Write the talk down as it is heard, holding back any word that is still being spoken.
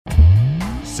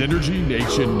Synergy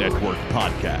Nation Network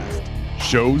podcast.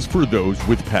 Shows for those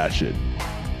with passion.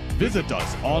 Visit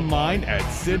us online at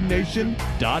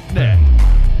SynNation.net.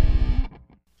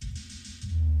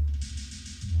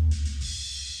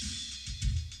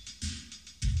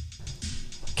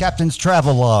 Captain's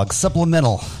Travel Log,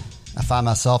 supplemental. I find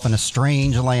myself in a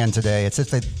strange land today. It's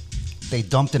as if they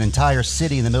dumped an entire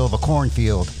city in the middle of a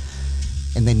cornfield,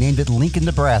 and they named it Lincoln,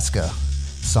 Nebraska.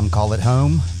 Some call it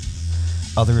home.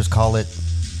 Others call it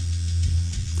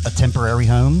a temporary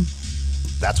home.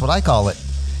 That's what I call it,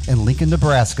 in Lincoln,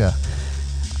 Nebraska.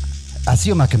 I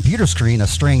see on my computer screen a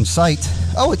strange sight.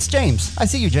 Oh, it's James. I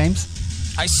see you, James.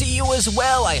 I see you as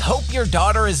well. I hope your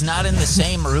daughter is not in the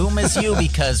same room as you,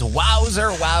 because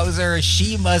wowzer,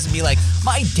 she must be like,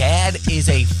 my dad is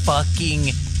a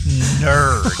fucking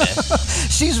nerd.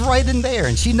 She's right in there,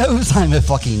 and she knows I'm a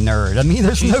fucking nerd. I mean,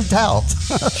 there's no doubt.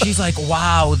 She's like,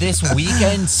 wow, this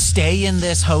weekend, stay in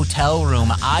this hotel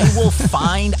room.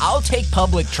 I'll take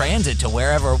public transit to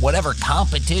whatever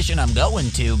competition I'm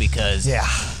going to, because yeah.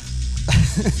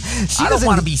 I don't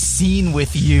want to be seen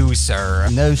with you, sir.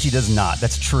 No, she does not.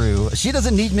 That's true. She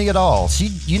doesn't need me at all. She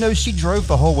drove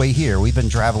the whole way here. We've been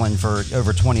traveling for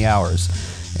over 20 hours,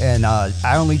 and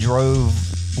I only drove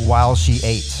while she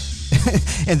ate.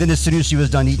 And then as soon as she was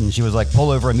done eating, she was like,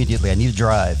 pull over immediately. I need to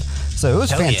drive. So it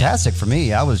was fantastic for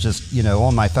me. I was just,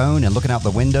 on my phone and looking out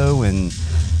the window, and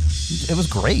it was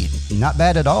great. Not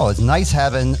bad at all. It's nice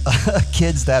having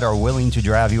kids that are willing to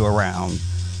drive you around.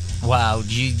 Wow,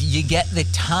 you get the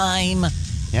time,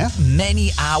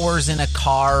 many hours in a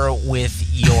car with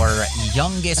your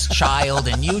youngest child,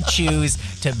 and you choose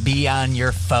to be on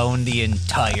your phone the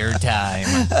entire time.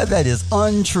 That is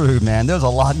untrue, man. There's a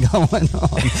lot going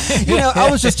on. I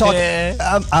was just talking.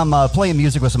 I'm playing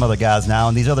music with some other guys now,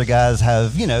 and these other guys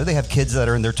have, they have kids that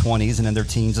are in their 20s and in their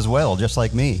teens as well, just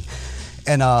like me.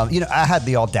 And, I had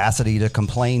the audacity to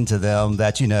complain to them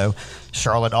that,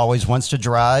 Charlotte always wants to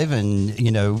drive,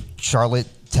 and, Charlotte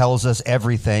tells us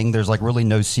everything. There's really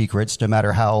no secrets, no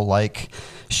matter how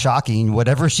shocking,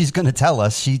 whatever she's going to tell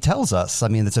us, she tells us. I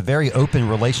mean, it's a very open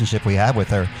relationship we have with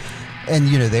her. And,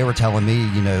 they were telling me,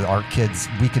 our kids,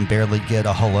 we can barely get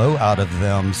a hello out of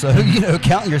them. So,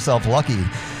 count yourself lucky.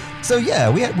 So, yeah,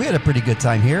 we had a pretty good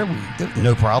time here.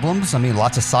 No problems. I mean,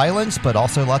 lots of silence, but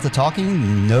also lots of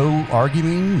talking. No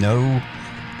arguing, no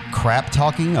crap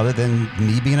talking, other than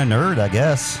me being a nerd, I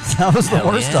guess. That was the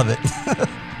worst of it.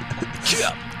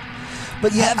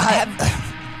 But, yeah,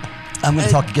 I'm going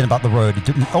to talk again about the road.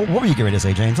 Oh, what were you getting ready to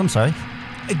say, James? I'm sorry.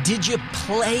 Did you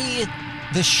play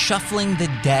the Shuffling the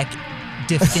Deck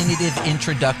definitive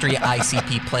introductory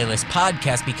ICP playlist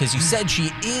podcast, because you said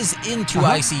she is into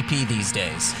ICP these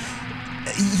days?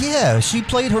 Yeah, she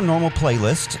played her normal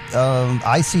playlist.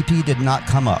 ICP did not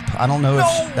come up. I don't know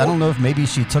if maybe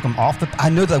she took them off I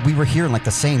know that we were hearing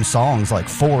the same songs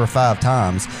 4 or 5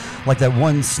 times. Like that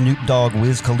one Snoop Dogg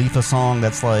Wiz Khalifa song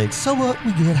that's like, so what,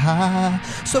 we get high,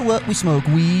 so what, we smoke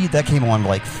weed. That came on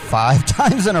 5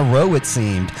 times in a row, it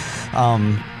seemed.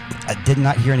 I did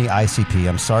not hear any ICP,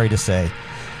 I'm sorry to say.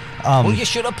 Well, you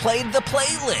should have played the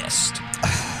playlist.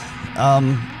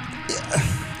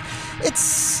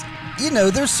 It's,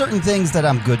 there's certain things that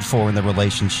I'm good for in the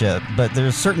relationship, but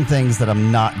there's certain things that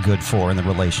I'm not good for in the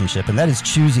relationship, and that is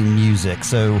choosing music.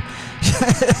 So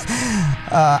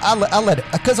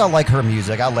because I like her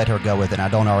music, I let her go with it. I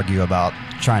don't argue about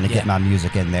trying to get my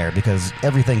music in there, because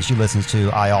everything she listens to,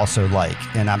 I also like.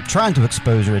 And I'm trying to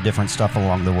expose her to different stuff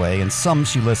along the way. And some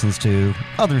she listens to,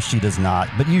 others she does not.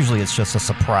 But usually it's just a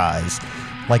surprise.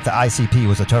 Like the ICP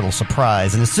was a total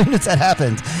surprise. And as soon as that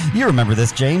happened, you remember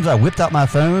this, James, I whipped out my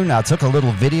phone. I took a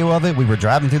little video of it. We were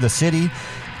driving through the city,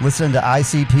 listening to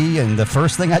ICP, and the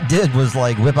first thing I did was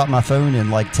whip out my phone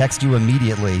and text you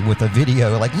immediately with a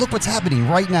video. Look what's happening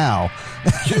right now.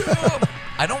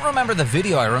 I don't remember the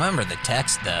video. I remember the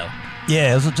text, though.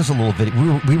 Yeah, it was just a little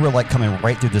video. We were coming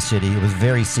right through the city. It was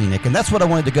very scenic, and that's what I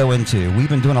wanted to go into. We've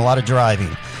been doing a lot of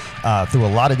driving through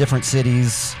a lot of different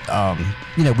cities.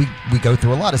 We go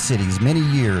through a lot of cities, many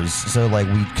years. So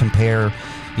we compare.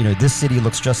 This city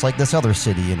looks just like this other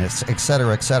city, and it's et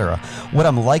cetera, et cetera. What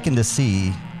I'm liking to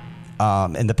see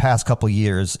in the past couple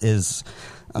years is,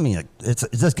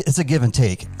 it's a give and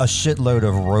take. A shitload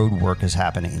of road work is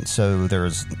happening. So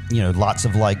there's, lots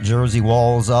of Jersey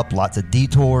walls up, lots of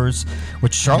detours,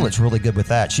 which Charlotte's really good with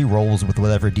that. She rolls with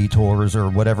whatever detours or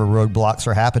whatever roadblocks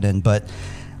are happening. But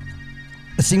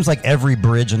it seems like every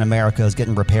bridge in America is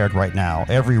getting repaired right now.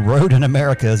 Every road in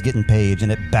America is getting paved,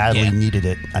 and it badly needed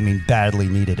it. Badly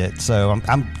needed it. So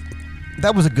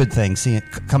that was a good thing,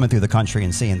 coming through the country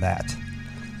and seeing that.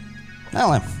 I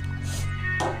don't know.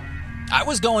 I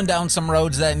was going down some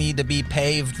roads that need to be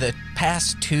paved the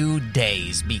past 2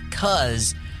 days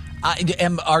because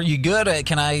are you good?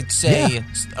 Can I say?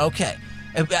 Yeah. Okay.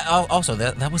 Also,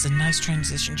 that was a nice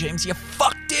transition, James. You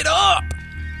fucked it up.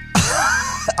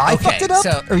 I fucked it up?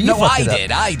 So, Or you no, fucked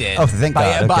it up? I did. Oh, thank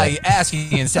God. By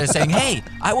asking instead of saying, hey,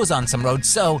 I was on some roads.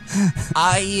 So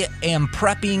I am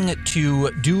prepping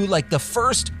to do like the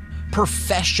first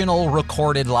professional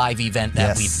recorded live event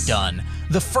that we've done.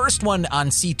 The first one on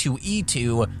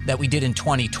C2E2 that we did in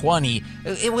 2020,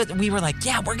 we were like,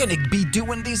 yeah, we're going to be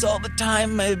doing these all the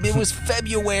time. It was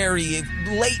February,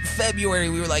 late February.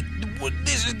 We were like,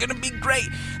 this is going to be great.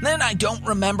 And then I don't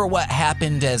remember what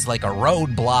happened as like a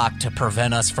roadblock to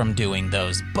prevent us from doing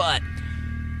those, but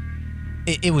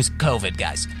it was COVID,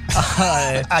 guys.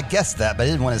 I guessed that, but I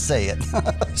didn't want to say it.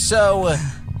 So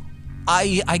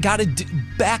I got to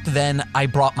back then I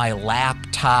brought my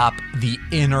laptop, the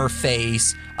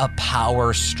interface, a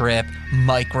power strip,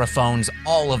 microphones,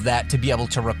 all of that to be able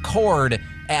to record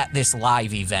at this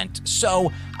live event.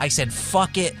 So I said,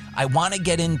 fuck it. I want to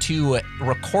get into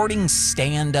recording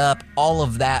stand-up, all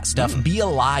of that stuff, be a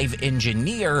live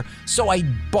engineer. So I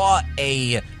bought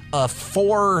a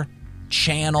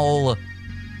 4-channel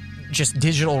just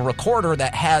digital recorder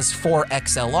that has 4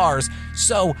 XLRs.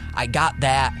 So I got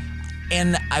that.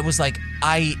 And I was like,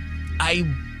 I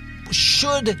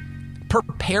should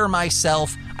prepare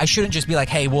myself. I shouldn't just be like,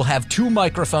 hey, we'll have 2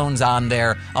 microphones on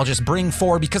there. I'll just bring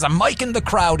 4 because I'm micing the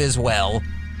crowd as well.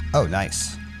 Oh,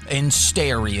 nice. In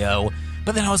stereo.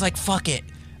 But then I was like, fuck it.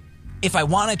 If I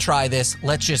want to try this,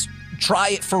 let's just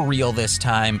try it for real this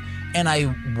time. And I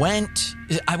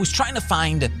was trying to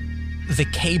find the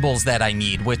cables that I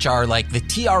need, which are like the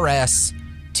TRS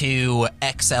to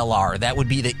XLR. That would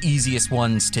be the easiest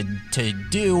ones to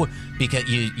do because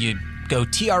you go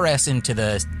TRS into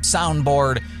the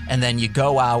soundboard and then you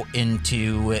go out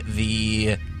into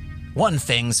the one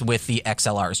things with the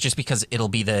XLRs just because it'll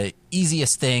be the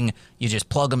easiest thing. You just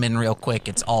plug them in real quick.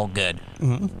 It's all good.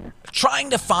 Mm-hmm. Trying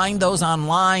to find those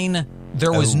online,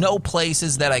 there was no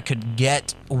places that I could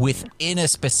get within a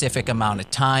specific amount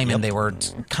of time, and they were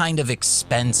kind of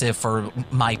expensive for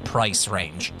my price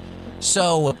range.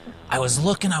 So I was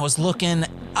looking.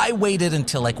 I waited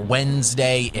until like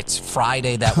Wednesday. It's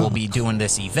Friday that we'll be doing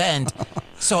this event.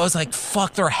 So I was like,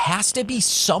 fuck, there has to be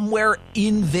somewhere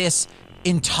in this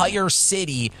entire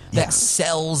city that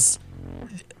sells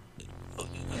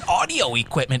audio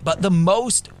equipment. But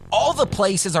all the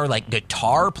places are like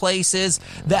guitar places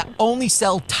that only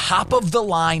sell top of the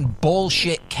line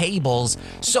bullshit cables.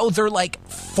 So they're like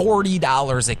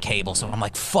 $40 a cable. So I'm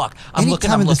like, fuck. I'm looking.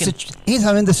 Anytime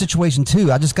I'm in this situation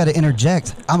too, I just got to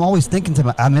interject. I'm always thinking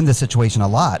I'm in this situation a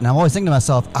lot. And I'm always thinking to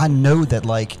myself, I know that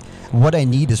like what I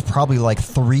need is probably like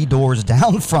 3 doors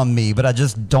down from me, but I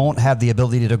just don't have the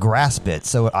ability to grasp it.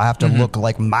 So I have to look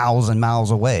like miles and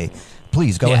miles away.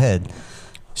 Please go ahead.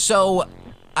 So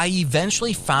I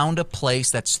eventually found a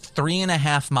place that's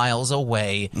 3.5 miles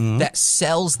away that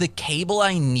sells the cable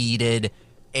I needed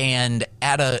and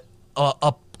at a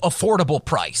affordable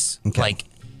price, like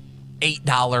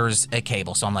 $8 a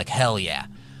cable. So I'm like, hell yeah.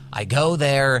 I go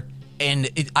there and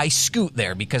I scoot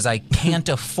there because I can't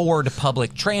afford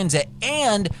public transit.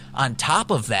 And on top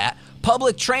of that,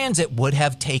 public transit would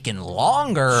have taken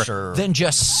longer than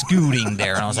just scooting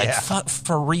there. And I was like, fuck,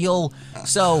 for real?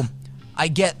 So I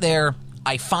get there.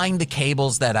 I find the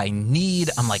cables that I need.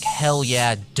 I'm like, hell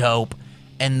yeah, dope.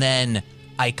 And then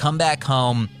I come back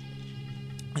home,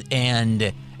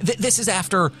 and this is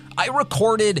after I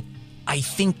recorded, I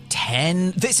think,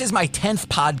 10. This is my 10th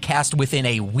podcast within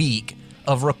a week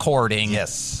of recording.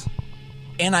 Yes.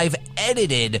 And I've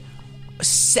edited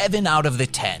 7 out of the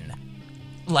 10.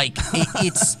 Like,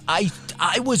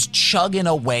 I was chugging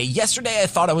away. Yesterday, I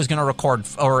thought I was going to record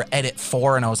or edit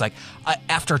 4, and I was like,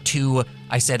 after 2,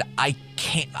 I said, I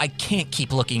can't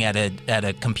keep looking at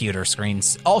a computer screen.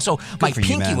 Also, my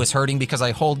pinky was hurting because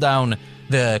I hold down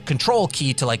the control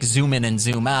key to like zoom in and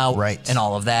zoom out, and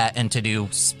all of that, and to do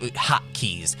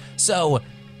hotkeys. So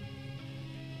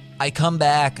I come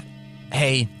back,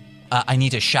 hey, I need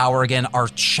to shower again. Our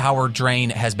shower drain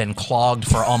has been clogged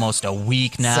for almost a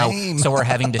week now. Same. So we're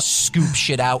having to scoop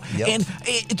shit out. And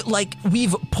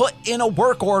we've put in a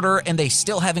work order and they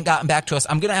still haven't gotten back to us.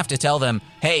 I'm going to have to tell them,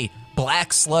 hey,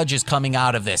 black sludge is coming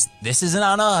out of this. This isn't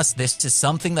on us. This is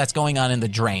something that's going on in the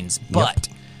drains. But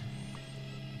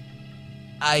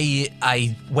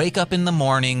I wake up in the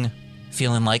morning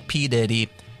feeling like P. Diddy,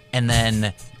 and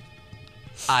then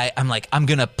I'm like, I'm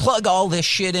going to plug all this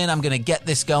shit in. I'm going to get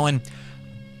this going.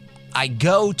 I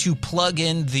go to plug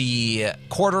in the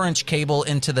 1/4-inch cable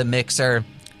into the mixer.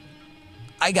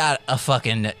 I got a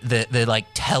fucking the like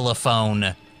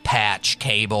telephone patch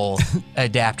cable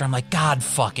adapter. I'm like, God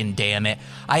fucking damn it.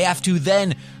 I have to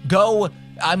then go.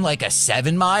 I'm like a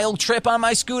 7-mile trip on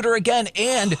my scooter again.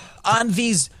 And on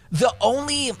these,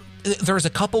 there's a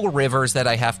couple rivers that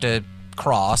I have to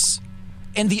cross.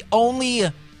 And the only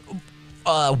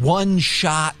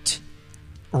one-shot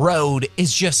road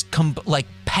is just like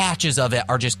patches of it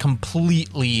are just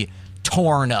completely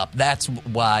torn up. That's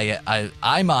why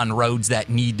I'm on roads that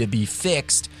need to be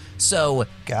fixed. So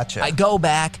gotcha. I go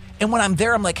back, and when I'm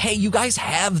there, I'm like, hey, you guys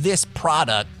have this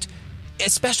product,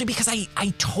 especially because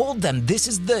I told them this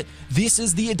is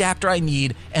the adapter I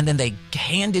need, and then they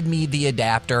handed me the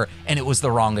adapter, and it was the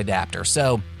wrong adapter.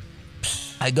 So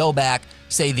I go back,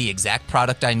 say the exact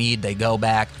product I need. They go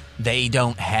back, they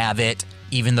don't have it,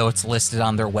 even though it's listed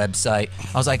on their website.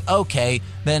 I was like, okay,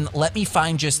 then let me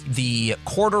find just the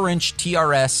 1/4-inch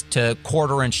TRS to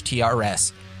 1/4-inch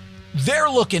TRS. They're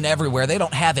looking everywhere. They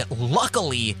don't have it.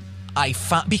 Luckily, I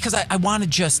found, because I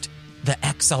wanted just the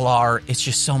XLR. It's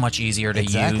just so much easier to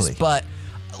use. But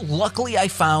luckily, I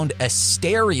found a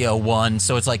stereo one,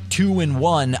 so it's like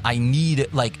 2-in-1. I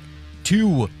need like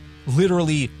 2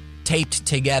 literally taped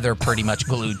together, pretty much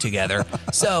glued together.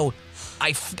 So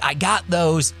I got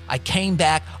those. I came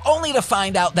back only to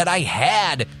find out that I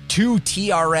had 2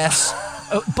 TRS.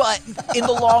 But in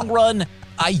the long run,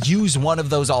 I use one of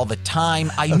those all the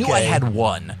time. I knew I had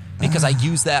one because I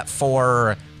use that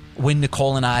for when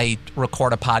Nicole and I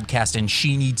record a podcast and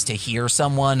she needs to hear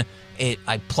someone.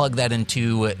 I plug that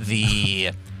into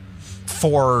the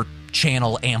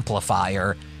 4-channel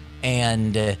amplifier.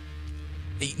 And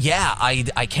yeah,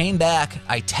 I came back,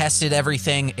 I tested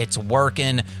everything, it's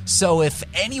working. So if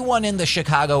anyone in the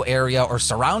Chicago area or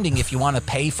surrounding, if you want to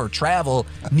pay for travel,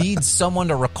 needs someone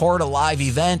to record a live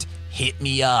event, hit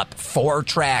me up. 4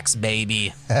 tracks,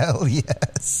 baby. Hell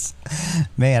yes.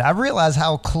 Man, I realized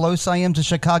how close I am to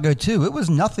Chicago, too. It was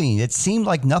nothing. It seemed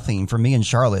like nothing for me and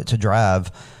Charlotte to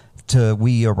drive to.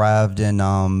 We arrived in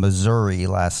Missouri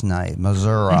last night,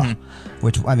 Missouri,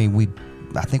 which, I mean,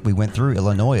 I think we went through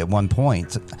Illinois at one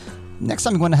point. Next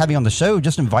time you want to have me on the show,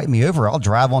 just invite me over. I'll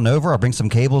drive on over. I'll bring some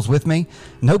cables with me.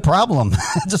 No problem.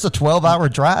 Just a 12-hour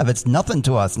drive. It's nothing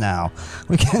to us now.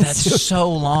 That's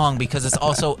so long because it's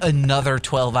also another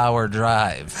 12-hour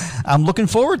drive. I'm looking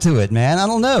forward to it, man. I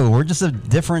don't know. We're just a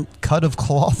different cut of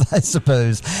cloth, I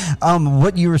suppose.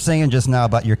 What you were saying just now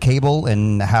about your cable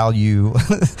and how you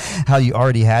how you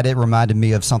already had it reminded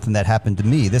me of something that happened to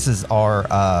me. This is our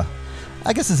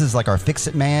I guess this is like our Fix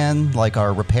It Man, like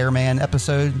our Repairman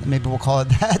episode. Maybe we'll call it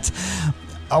that.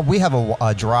 We have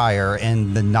a dryer,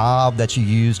 and the knob that you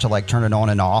use to like turn it on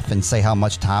and off and say how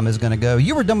much time is going to go.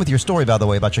 You were done with your story, by the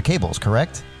way, about your cables,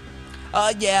 correct?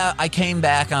 Yeah, I came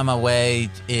back on my way.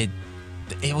 It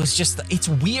was just, it's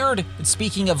weird.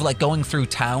 Speaking of like going through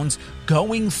towns,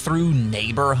 going through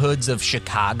neighborhoods of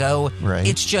Chicago, right.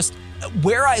 It's just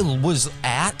where I was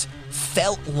at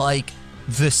felt like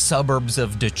the suburbs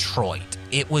of Detroit.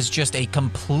 It was just a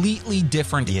completely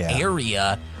different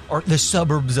area, or the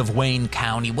suburbs of Wayne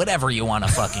County, whatever you want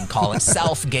to fucking call it,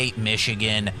 Southgate,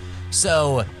 Michigan.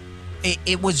 So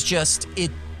it was just,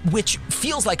 which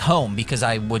feels like home because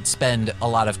I would spend a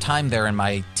lot of time there in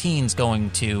my teens going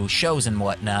to shows and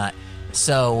whatnot.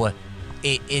 So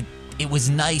it was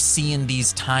nice seeing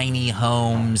these tiny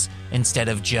homes instead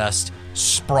of just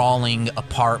sprawling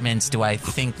apartments. Do I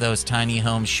think those tiny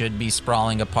homes should be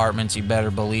sprawling apartments? You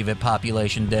better believe it.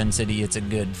 Population density, it's a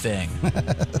good thing.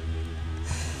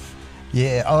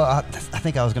 Yeah, I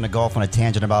think I was going to go off on a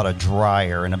tangent about a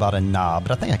dryer and about a knob,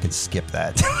 but I think I can skip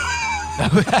that.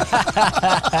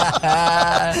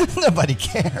 Nobody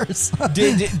cares.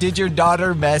 Did your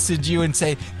daughter message you and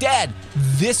say, Dad,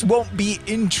 this won't be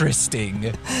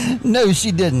interesting? No,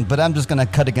 she didn't, but I'm just going to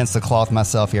cut against the cloth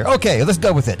myself here. Okay, let's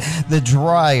go with it. The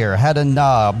dryer had a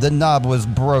knob. The knob was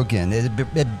broken.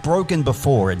 It broken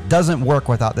before. It doesn't work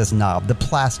without this knob. The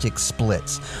plastic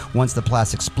splits. Once the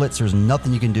plastic splits, there's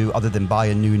nothing you can do other than buy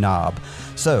a new knob.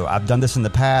 So I've done this in the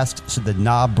past. So the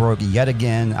knob broke yet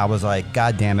again. I was like,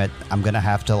 God damn it. I'm going to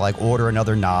have to like order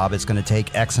another knob. It's going to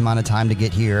take X amount of time to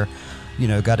get here. You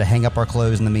know, got to hang up our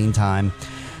clothes in the meantime.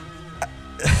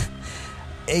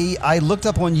 I looked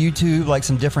up on YouTube like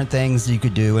some different things you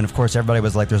could do, and of course everybody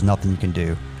was like, there's nothing you can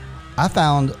do. I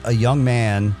found a young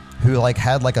man who like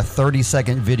had like a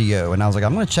 30-second video, and I was like,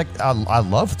 I'm going to check. I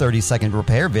love 30-second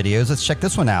repair videos. Let's check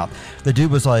this one out. The dude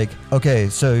was like, okay,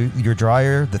 so your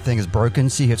dryer, the thing is broken.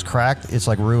 See, it's cracked. It's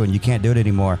like ruined. You can't do it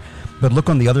anymore. But look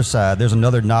on the other side. There's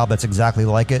another knob that's exactly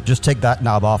like it. Just take that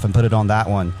knob off and put it on that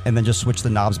one, and then just switch the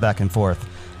knobs back and forth.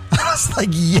 I was like,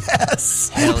 yes.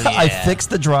 Hell yeah. I fixed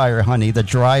the dryer, honey. The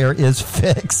dryer is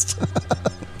fixed.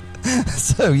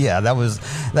 So yeah, that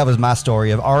was my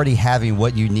story of already having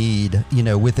what you need,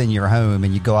 within your home,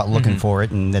 and you go out looking for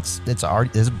it, and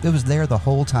it was there the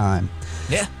whole time.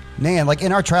 Yeah. Man, like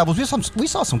in our travels, we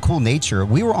saw some cool nature.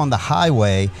 We were on the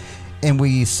highway, and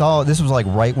we saw, this was like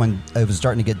right when it was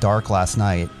starting to get dark last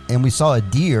night, and we saw a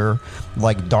deer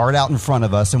like dart out in front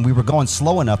of us, and we were going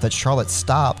slow enough that Charlotte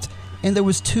stopped, and there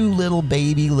was two little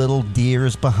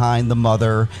deers behind the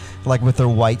mother, like with their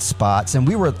white spots, and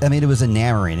it was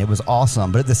enamoring. It was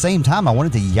awesome, but at the same time, I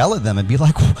wanted to yell at them and be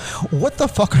like, what the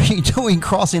fuck are you doing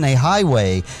crossing a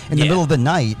highway in the middle of the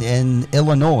night in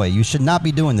Illinois? You should not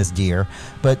be doing this, deer.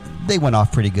 But they went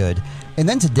off pretty good. And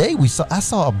then today I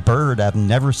saw a bird I've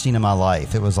never seen in my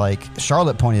life. It was like,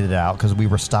 Charlotte pointed it out because we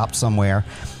were stopped somewhere,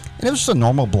 and it was just a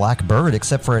normal black bird,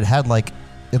 except for it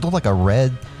looked like a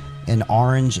red and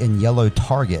orange and yellow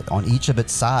target on each of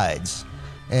its sides.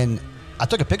 And I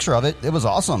took a picture of it. It was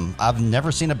awesome. I've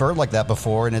never seen a bird like that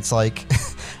before. And it's like,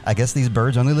 I guess these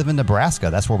birds only live in Nebraska.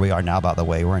 That's where we are now, by the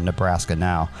way. We're in Nebraska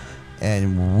now.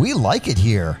 And we like it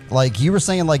here. Like you were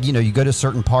saying, like, you go to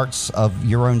certain parts of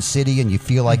your own city and you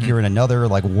feel like you're in another,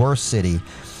 like, worse city.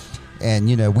 And,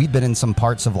 we've been in some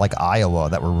parts of, like,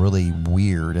 Iowa that were really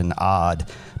weird and odd.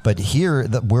 But here,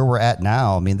 where we're at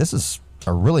now, I mean, this is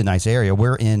a really nice area.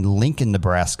 We're in Lincoln,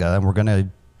 Nebraska, and we're going to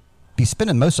be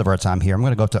spending most of our time here. I'm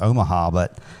going to go up to Omaha,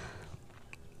 but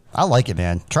I like it,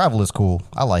 man. Travel is cool.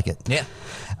 I like it. Yeah.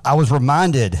 I was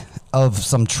reminded of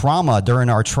some trauma during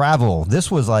our travel. This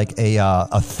was like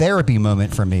a therapy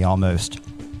moment for me almost.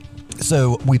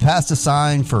 So we passed a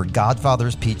sign for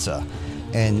Godfather's Pizza,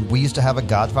 and we used to have a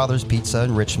Godfather's Pizza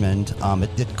in Richmond.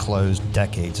 It closed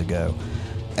decades ago.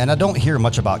 And I don't hear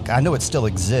much I know it still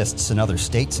exists in other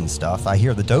states and stuff. I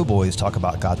hear the Doughboys talk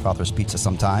about Godfather's Pizza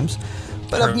sometimes.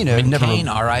 But, Herman never. Cain,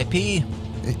 R.I.P.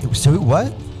 So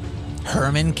what?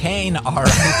 Herman Cain,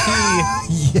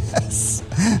 R.I.P. Yes.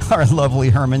 Our lovely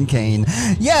Herman Cain.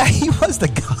 Yeah, he was the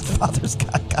Godfather's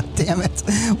guy. God damn it.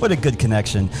 What a good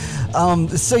connection.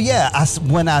 So yeah,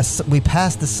 we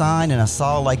passed the sign and I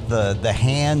saw like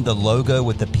the logo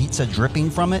with the pizza dripping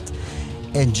from it.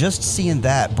 And just seeing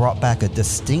that brought back a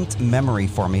distinct memory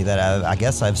for me that I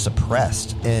guess I've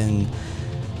suppressed. And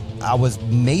I was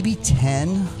maybe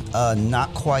 10,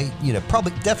 not quite,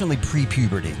 definitely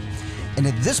pre-puberty. And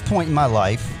at this point in my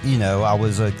life, I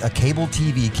was a cable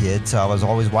TV kid, so I was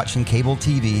always watching cable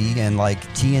TV and like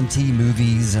TNT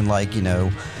movies and like, I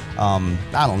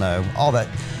don't know, all that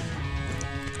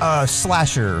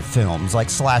slasher films, like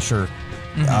slasher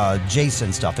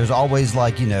Jason stuff. There's always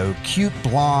like, cute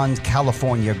blonde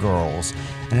California girls.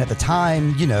 And at the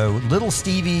time, little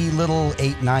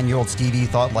 8-9-year-old Stevie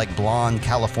thought like blonde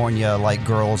California like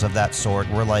girls of that sort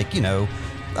were like, the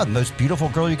most beautiful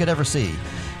girl you could ever see.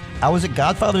 I was at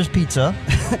Godfather's Pizza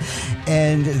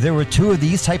and there were two of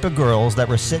these type of girls that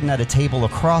were sitting at a table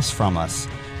across from us,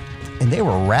 and they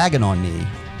were ragging on me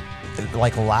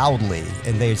like loudly,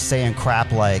 and they're saying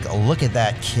crap like, look at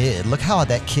that kid, look how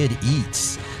that kid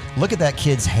eats, look at that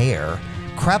kid's hair,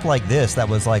 crap like this that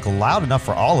was like loud enough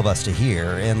for all of us to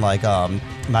hear. And like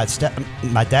my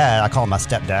dad, I call him my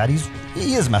stepdad,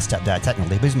 he is my stepdad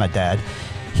technically, but he's my dad.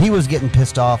 He was getting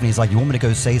pissed off and he's like, you want me to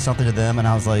go say something to them? And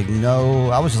I was like,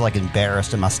 no. I was just like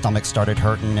embarrassed and my stomach started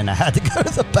hurting and I had to go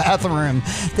to the bathroom.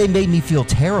 They made me feel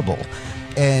terrible.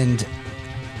 And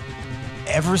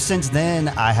ever since then,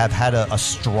 I have had a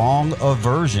strong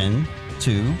aversion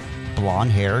to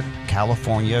blonde-haired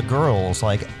California girls.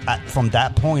 Like from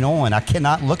that point on, I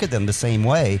cannot look at them the same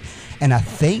way. And I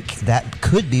think that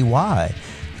could be why.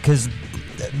 Because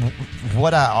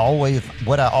what I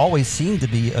always seem to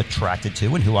be attracted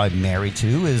to and who I'm married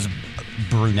to is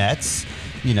brunettes,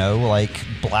 like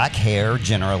black hair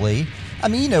generally. I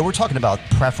mean, we're talking about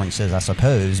preferences, I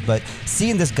suppose, but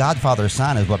seeing this Godfather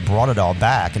sign is what brought it all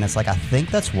back. And it's like, I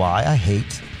think that's why I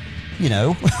hate,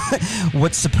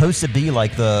 what's supposed to be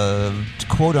like the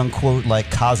quote unquote,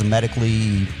 like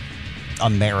cosmetically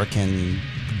American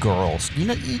girls. Do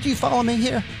you follow me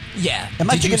here? Yeah. Am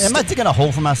I digging a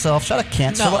hole for myself? Should I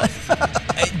cancel it?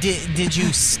 Did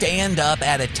you stand up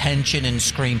at attention and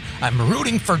scream, I'm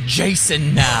rooting for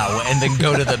Jason now, and then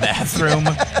go to the bathroom?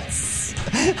 Yes.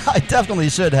 I definitely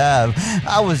should have.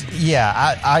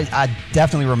 I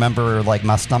definitely remember like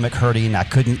my stomach hurting. I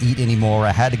couldn't eat anymore.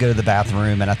 I had to go to the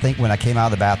bathroom. And I think when I came out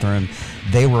of the bathroom,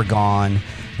 they were gone.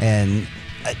 And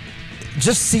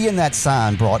just seeing that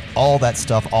sign brought all that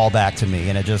stuff all back to me.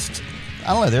 And it just,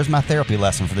 I don't know, there's my therapy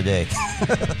lesson for the day.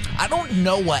 I don't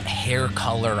know what hair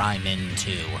color I'm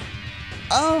into.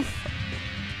 I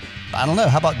don't know.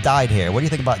 How about dyed hair? What do you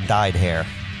think about dyed hair?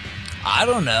 I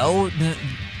don't know.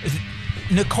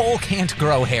 Nicole can't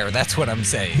grow hair. That's what I'm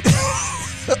saying.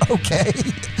 Okay.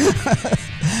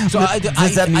 So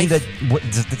does that mean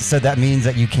so that means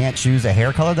that you can't choose a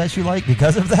hair color that you like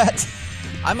because of that?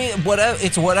 I mean,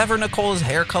 it's whatever Nicole's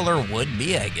hair color would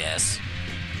be, I guess.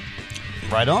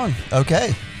 Right on.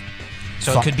 Okay.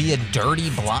 So it could be a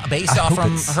dirty blonde, based off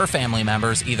from her family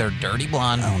members, either dirty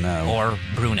blonde or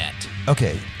brunette.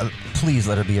 Okay, please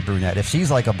let her be a brunette. If she's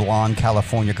like a blonde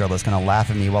California girl that's going to laugh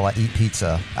at me while I eat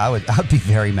pizza, I'd be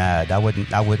very mad. I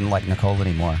wouldn't like Nicole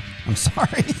anymore. I'm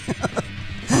sorry.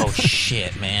 Oh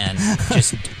shit, man!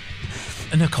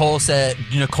 Nicole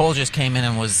just came in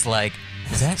and was like,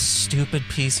 "Is that stupid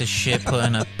piece of shit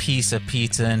putting a piece of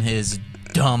pizza in his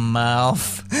dumb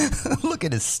mouth? Look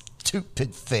at his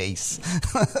stupid face.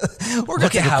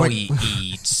 Look at how he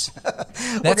eats."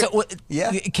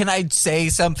 Yeah. Can I say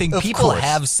something? People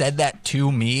have said that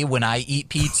to me when I eat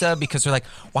pizza because they're like,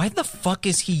 "Why the fuck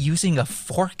is he using a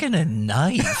fork and a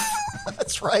knife?"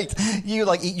 That's right. You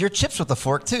eat your chips with a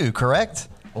fork too, correct?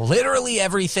 Literally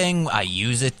everything I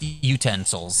use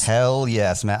utensils. Hell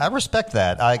yes, man. I respect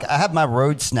that. I have my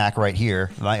road snack right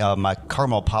here, my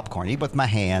caramel popcorn. I eat with my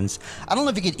hands. I don't know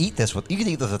if you could eat this with. You could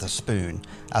eat this with a spoon,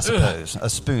 I suppose. A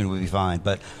spoon would be fine.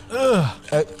 But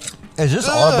is this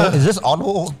audible? Is this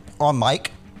audible on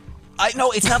mic?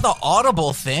 No, it's not the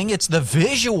audible thing. It's the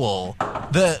visual.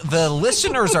 The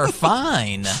listeners are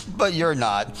fine. But you're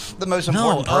not. The most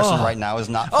important person right now is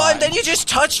not fine. Oh, and then you just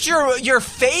touched your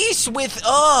face with,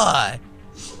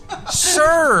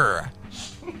 sir.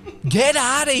 Get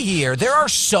out of here. There are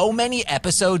so many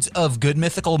episodes of Good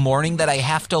Mythical Morning that I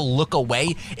have to look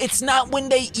away. It's not when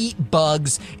they eat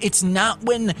bugs. It's not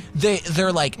when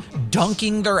they're like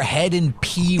dunking their head in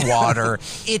pea water.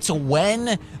 It's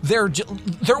when there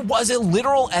was a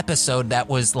literal episode that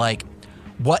was like,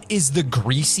 what is the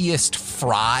greasiest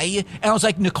fry? And I was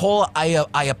like, Nicole, I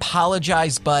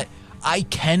apologize, but I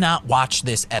cannot watch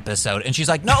this episode. And she's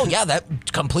like, no, yeah,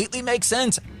 that completely makes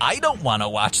sense. I don't want to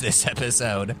watch this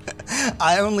episode.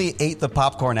 I only ate the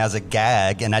popcorn as a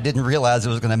gag, and I didn't realize it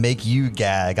was going to make you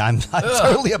gag. I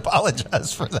totally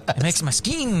apologize for that. It makes my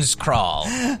skins crawl.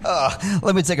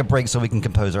 Let me take a break so we can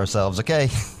compose ourselves, okay?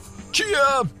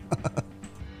 Cheer!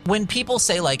 When people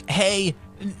say, like, hey,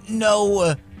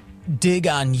 no dig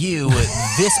on you,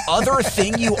 this other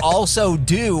thing you also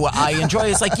do, I enjoy.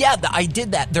 It's like, yeah, I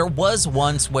did that. There was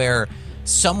once where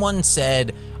someone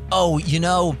said, oh,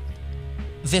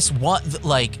 this one,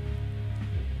 like,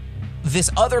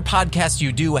 this other podcast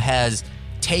you do has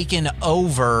taken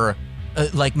over,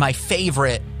 like, my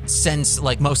favorite since,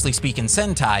 like, Mostly Speaking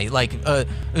Sentai. Like,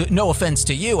 no offense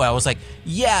to you. I was like,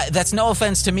 yeah, that's no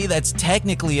offense to me. That's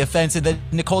technically offensive. Then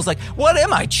Nicole's like, what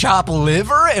am I, chop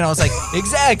liver? And I was like,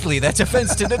 exactly. That's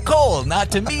offense to Nicole,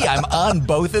 not to me. I'm on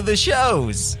both of the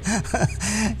shows.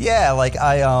 Yeah, like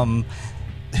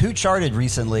Who Charted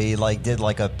recently did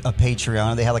a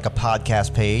Patreon. They had a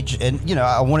podcast page, and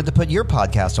I wanted to put your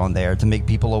podcast on there to make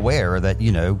people aware that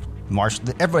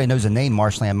everybody knows the name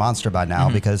Marshland Monster by now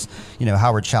because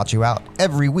Howard shouts you out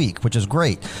every week, which is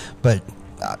great. But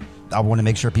I want to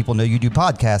make sure people know you do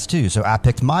podcasts too. So I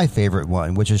picked my favorite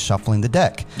one, which is Shuffling the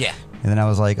Deck. Yeah. And then I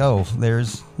was like, oh,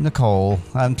 there's Nicole.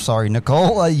 I'm sorry,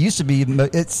 Nicole. I used to be.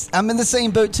 I'm in the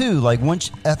same boat too. Like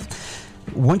once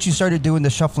you started doing the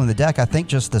Shuffling the Deck, I think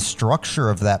just the structure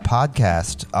of that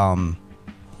podcast,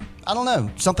 I don't know,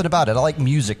 something about it. I like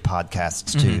music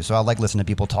podcasts too, so I like listening to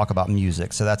people talk about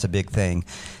music, so that's a big thing.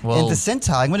 Well, and the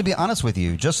Sentai, I'm going to be honest with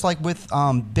you, just like with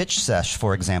Bitch Sesh,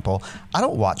 for example, I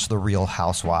don't watch The Real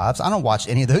Housewives. I don't watch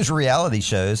any of those reality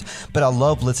shows, but I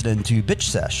love listening to Bitch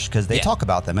Sesh because they talk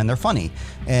about them and they're funny.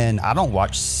 And I don't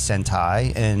watch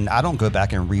Sentai, and I don't go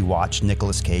back and rewatch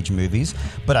Nicolas Cage movies,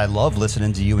 but I love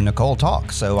listening to you and Nicole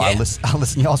talk, so I listen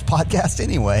to y'all's podcast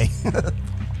anyway.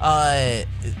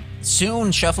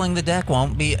 Soon Shuffling the Deck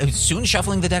won't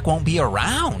be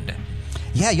around.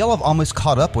 Yeah, y'all have almost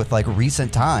caught up with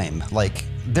recent time.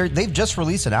 They've just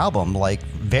released an album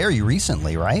very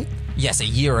recently, right? Yes, a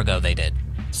year ago they did.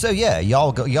 So yeah,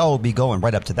 y'all will be going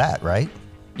right up to that, right?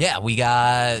 Yeah, we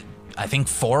got I think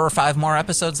 4 or 5 more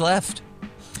episodes left.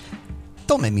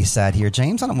 Don't make me sad here,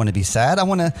 James. I don't want to be sad. I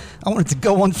want it to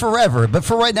go on forever. But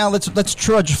for right now, let's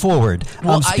trudge forward.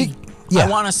 Well, I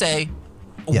want to say.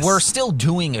 Yes. We're still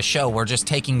doing a show. We're just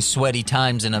taking sweaty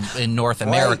times in North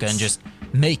America and just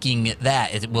making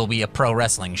that. It will be a pro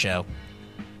wrestling show.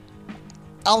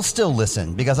 I'll still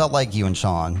listen because I like you and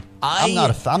Sean. I'm not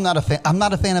a fan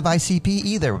of ICP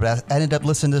either, but I ended up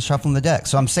listening to Shuffling the Deck.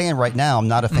 So I'm saying right now I'm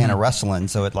not a fan of wrestling,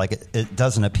 so it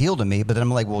doesn't appeal to me. But then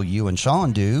I'm like, well, you and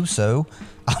Sean do, so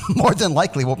more than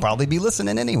likely we'll probably be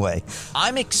listening anyway.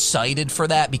 I'm excited for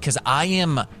that because I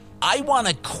want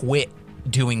to quit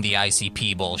doing the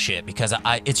ICP bullshit because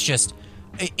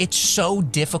it's so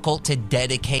difficult to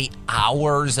dedicate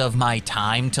hours of my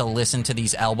time to listen to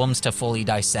these albums to fully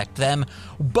dissect them.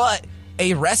 But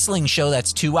a wrestling show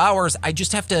that's 2 hours, I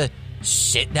just have to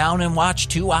sit down and watch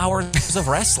 2 hours of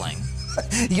wrestling.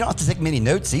 You don't have to take many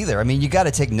notes either. I mean, you got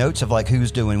to take notes of like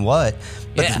who's doing what,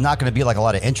 but there's not going to be like a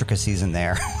lot of intricacies in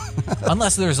there.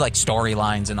 Unless there's like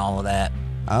storylines and all of that.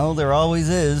 Oh, there always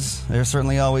is. There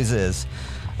certainly always is.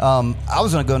 I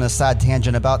was going to go on a side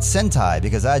tangent about Sentai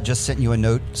because I just sent you a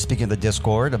note, speaking of the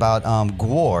Discord, about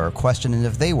Gwar questioning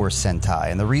if they were Sentai.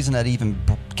 And the reason that even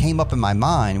came up in my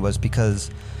mind was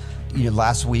because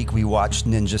last week we watched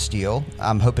Ninja Steel.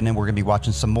 I'm hoping that we're going to be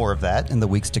watching some more of that in the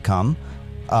weeks to come.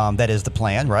 That is the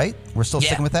plan, right? We're still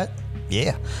sticking with that?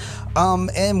 Yeah.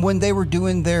 And when they were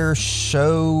doing their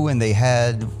show and they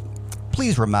had...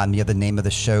 Please remind me of the name of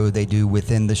the show they do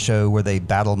within the show where they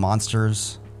battle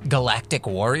monsters. Galactic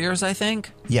Warriors, I think?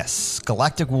 Yes,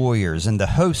 Galactic Warriors. And the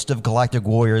host of Galactic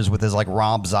Warriors with his like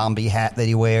Rob Zombie hat that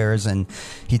he wears and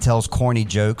he tells corny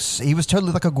jokes. He was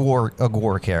totally like a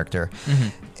Gwar character. Mm-hmm.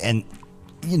 And,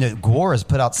 Gwar has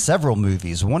put out several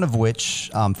movies, one of which,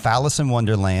 Phallus in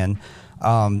Wonderland,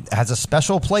 has a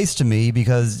special place to me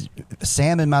because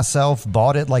Sam and myself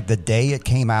bought it like the day it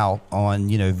came out on,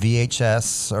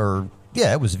 VHS or,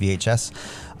 it was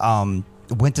VHS.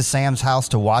 Went to Sam's house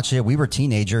to watch it. We were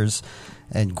teenagers,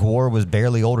 and Gwar was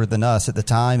barely older than us at the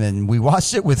time, and we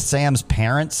watched it with Sam's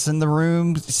parents in the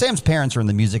room. Sam's parents are in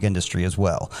the music industry as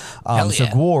well.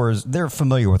 So they're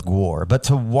familiar with Gwar. But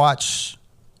to watch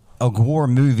a Gwar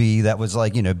movie that was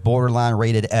like, borderline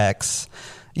rated X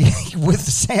with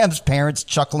Sam's parents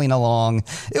chuckling along,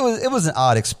 it was an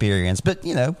odd experience, but,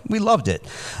 we loved it.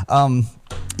 And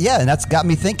that's got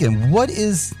me thinking, what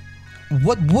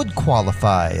would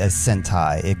qualify as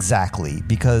Sentai exactly?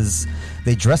 Because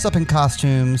they dress up in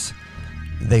costumes,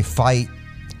 they fight.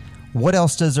 What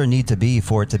else does there need to be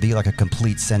for it to be like a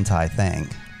complete Sentai thing?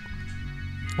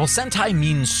 Well, Sentai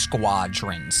means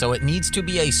squadron, so it needs to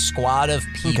be a squad of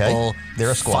people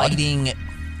They're a squad. Fighting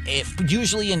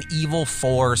usually an evil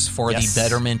force for the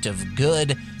betterment of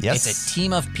good. Yes. It's a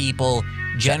team of people,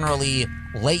 generally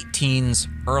late teens,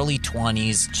 early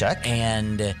 20s. Check.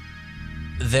 And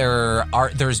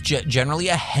there's generally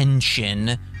a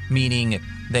henshin, meaning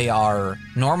they are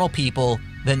normal people,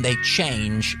 then they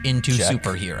change into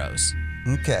superheroes.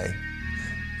 Okay.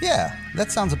 Yeah,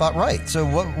 that sounds about right. So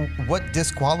what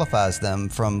disqualifies them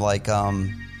from like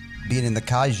being in the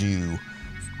kaiju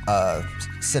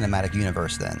cinematic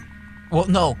universe then? Well,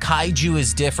 no, kaiju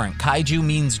is different. Kaiju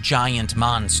means giant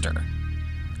monster.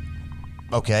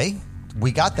 Okay,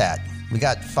 we got that. We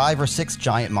got 5 or 6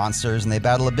 giant monsters, and they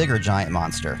battle a bigger giant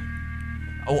monster.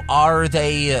 Oh, are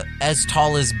they as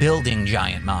tall as building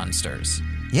giant monsters?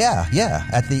 Yeah.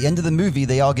 At the end of the movie,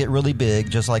 they all get really big,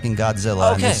 just like in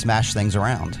Godzilla, and they smash things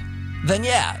around. Then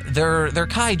they're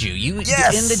kaiju.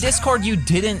 In the Discord, you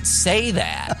didn't say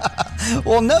that.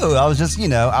 Well, no, I was just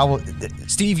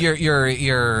Steve,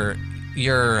 you're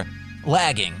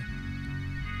lagging.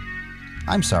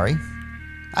 I'm sorry.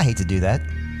 I hate to do that.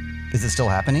 Is it still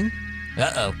happening?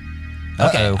 Uh-oh.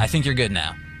 Okay, I think you're good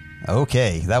now.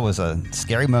 Okay, that was a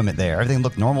scary moment there. Everything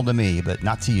looked normal to me, but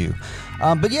not to you.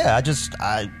 But yeah,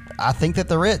 I think that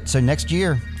they're it. So next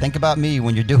year, think about me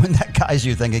when you're doing that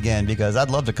kaiju thing again, because I'd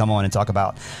love to come on and talk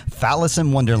about Phallus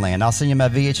in Wonderland. I'll send you my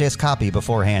VHS copy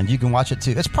beforehand. You can watch it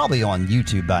too. It's probably on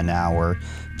YouTube by now or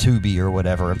Tubi or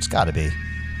whatever. It's got to be.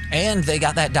 And they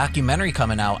got that documentary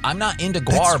coming out. I'm not into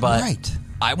Gwar, but right.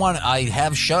 I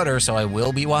have Shudder, so I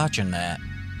will be watching that.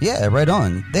 Yeah, right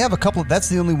on. They have a couple. That's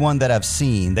the only one that I've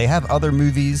seen. They have other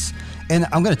movies, and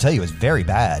I'm going to tell you, it's very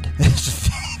bad. It's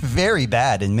very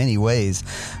bad in many ways.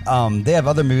 They have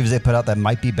other movies they put out that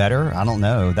might be better. I don't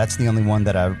know. That's the only one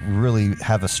that I really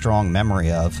have a strong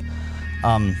memory of.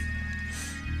 But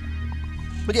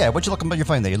yeah, what you looking at your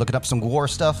phone there? You looking up some Gwar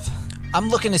stuff? I'm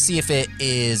looking to see if it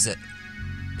is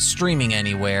streaming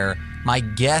anywhere. My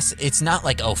guess, it's not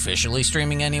like officially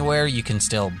streaming anywhere. You can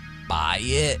still buy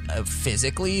it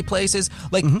physically places.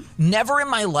 Like, never in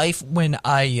my life when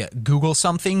I Google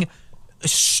something,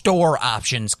 store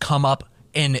options come up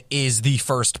and is the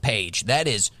first page. That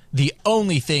is the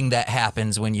only thing that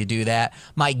happens when you do that.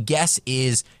 My guess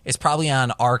is it's probably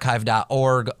on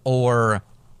archive.org or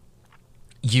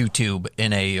YouTube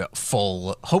in a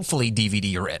full, hopefully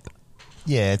DVD rip.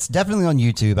 Yeah, it's definitely on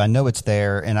YouTube. I know it's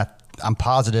there, and I'm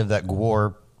positive that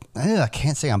Gwar. I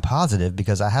can't say I'm positive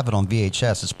because I have it on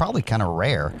VHS. It's probably kind of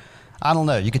rare. I don't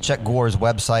know. You could check Gwar's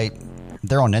website.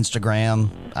 They're on Instagram.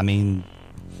 I mean,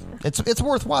 it's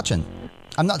worth watching.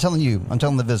 I'm not telling you. I'm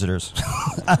telling the visitors.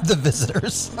 The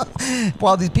visitors.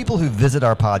 Well, these people who visit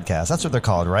our podcast, that's what they're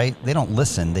called, right? They don't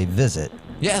listen. They visit.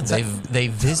 Yeah, they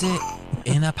visit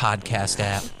in a podcast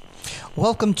app.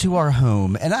 Welcome to our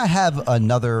home. And I have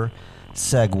another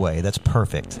segue that's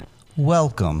perfect.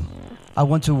 Welcome. I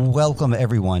want to welcome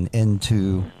everyone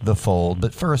into the fold.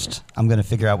 But first, I'm going to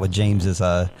figure out what James is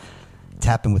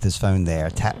tapping with his phone there.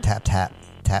 Tap, tap, tap.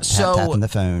 Tapping the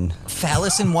phone.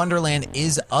 Phallus in Wonderland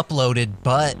is uploaded,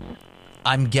 but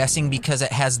I'm guessing because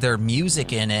it has their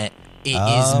music in it, it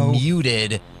is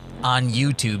muted on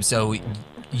YouTube. So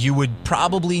you would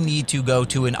probably need to go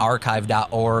to an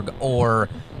archive.org or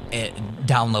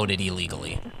download it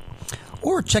illegally.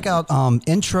 Or check out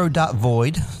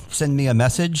intro.void. Send me a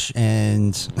message,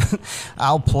 and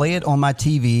I'll play it on my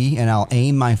TV, and I'll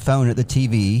aim my phone at the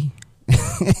TV.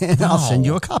 And I'll send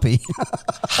you a copy.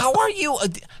 How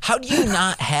do you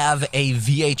not have a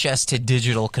VHS to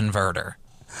digital converter?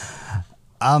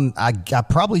 I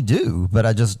probably do, but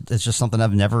it's just something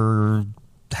I've never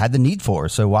had the need for.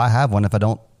 So why have one if I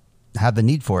don't have the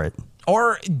need for it?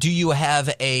 Or do you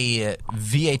have a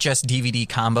VHS DVD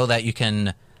combo that you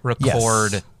can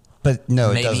record? Yes, but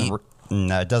no, it doesn't.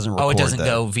 No, it doesn't record. Oh, it doesn't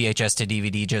go VHS to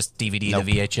DVD, just DVD to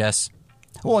VHS?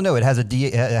 Well, no, it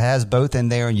has both in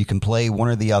there, and you can play one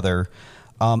or the other.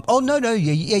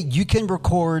 You can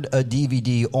record a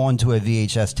DVD onto a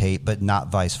VHS tape, but not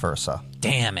vice versa.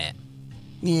 Damn it.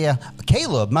 Yeah,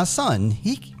 Caleb, my son,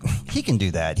 he can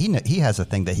do that. He has a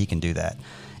thing that he can do that.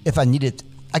 If I need it,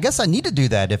 I guess I need to do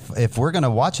that if we're going to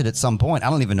watch it at some point.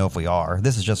 I don't even know if we are.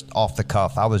 This is just off the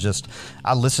cuff. I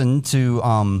listened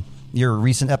to your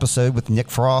recent episode with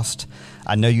Nick Frost.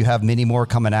 I know you have many more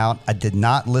coming out. I did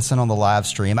not listen on the live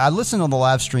stream. I listened on the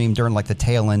live stream during like the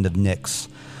tail end of Nick's.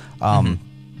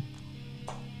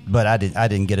 But I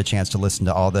didn't get a chance to listen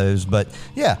to all those. But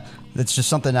yeah, it's just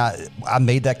something I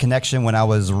made that connection when I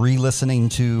was re-listening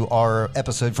to our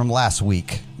episode from last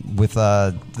week with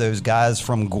those guys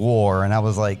from Gwar, and I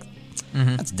was like,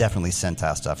 that's definitely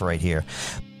Sentai stuff right here.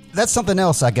 That's something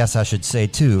else I guess I should say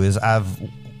too, is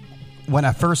when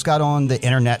I first got on the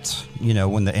internet,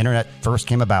 when the internet first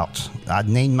came about, I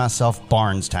named myself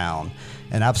Barnestown,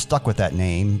 and I've stuck with that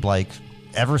name like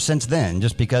ever since then,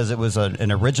 just because it was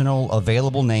an original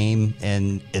available name,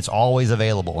 and it's always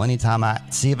available. Anytime I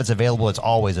see if it's available, it's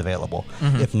always available.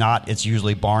 If not, it's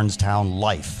usually Barnestown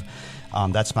Life.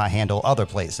 That's my handle other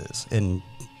places, and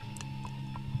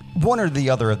one or the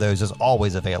other of those is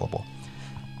always available.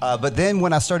 But then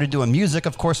when I started doing music,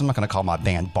 of course, I'm not going to call my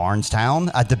band Barnestown.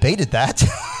 I debated that,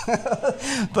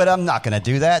 but I'm not going to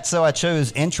do that. So I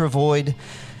chose Introvoid.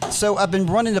 So I've been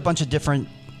running a bunch of different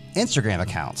Instagram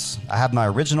accounts. I have my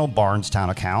original Barnestown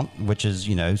account, which is,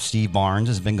 Steve Barnes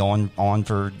has been going on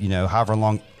for, however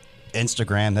long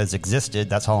Instagram has existed.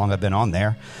 That's how long I've been on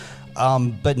there.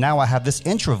 But now I have this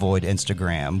Introvoid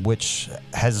Instagram, which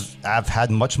I've had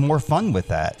much more fun with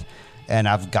that. And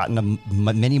I've gotten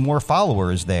many more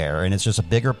followers there, and it's just a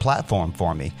bigger platform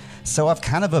for me. So I've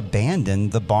kind of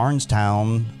abandoned the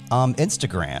Barnestown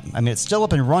Instagram. I mean, it's still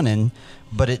up and running,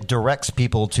 but it directs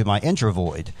people to my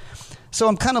Introvoid. So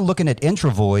I'm kind of looking at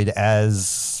Introvoid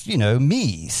as,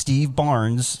 me, Steve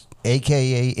Barnes,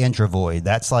 a.k.a. Introvoid.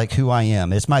 That's like who I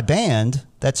am. It's my band,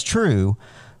 that's true,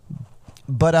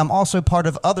 but I'm also part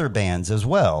of other bands as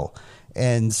well.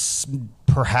 And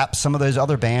perhaps some of those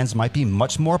other bands might be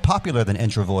much more popular than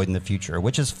Introvoid in the future,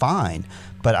 which is fine.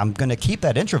 But I'm going to keep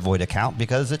that Introvoid account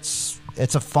because it's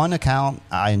a fun account.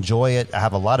 I enjoy it. I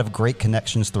have a lot of great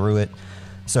connections through it.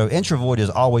 So Introvoid is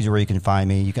always where you can find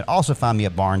me. You can also find me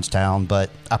at Barnestown, but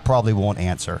I probably won't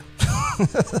answer.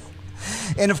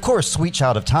 And of course, Sweet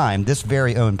Child of Time, this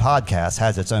very own podcast,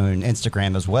 has its own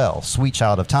Instagram as well. Sweet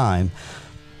Child of Time.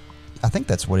 I think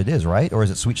that's what it is, right? Or is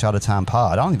it Sweet Child of Time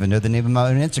Pod? I don't even know the name of my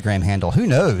own Instagram handle. Who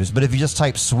knows? But if you just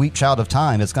type Sweet Child of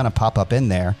Time, it's going to pop up in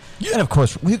there. Yeah. And of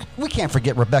course, we can't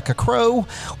forget Rebecca Crow.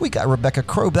 We got Rebecca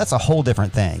Crow, but that's a whole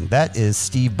different thing. That is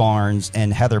Steve Barnes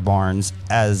and Heather Barnes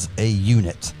as a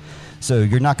unit. So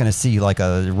you're not going to see like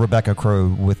a Rebecca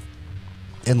Crow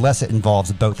unless it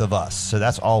involves both of us. So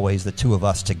that's always the two of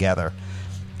us together.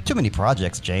 Too many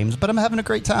projects, James, but I'm having a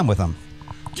great time with them.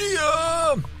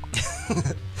 Yeah!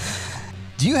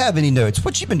 Do you have any notes?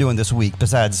 What you been doing this week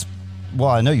besides, well,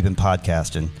 I know you've been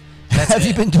podcasting. Have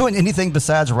you been doing anything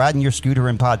besides riding your scooter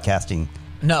and podcasting?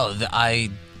 No, I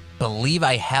believe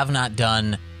I have not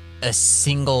done a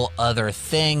single other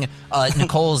thing.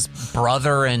 Nicole's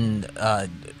brother and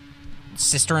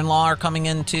sister-in-law are coming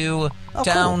into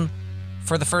town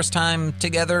for the first time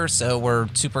together, so we're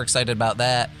super excited about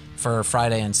that for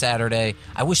Friday and Saturday.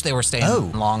 I wish they were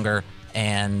staying longer,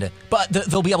 but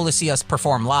they'll be able to see us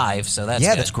perform live, so that's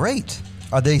good. That's great.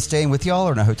 Are they staying with y'all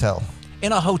or in a hotel?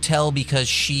 In a hotel because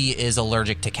she is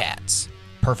allergic to cats.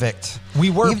 Perfect. We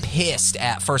were pissed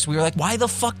at first. We were like, why the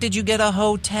fuck did you get a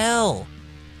hotel?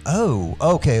 Oh,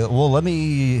 okay. Well, let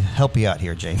me help you out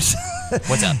here, James.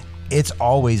 What's up? It's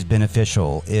always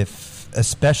beneficial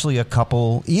especially a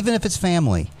couple, even if it's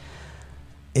family,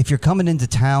 if you're coming into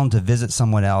town to visit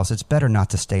someone else, it's better not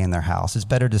to stay in their house. It's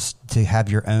better to have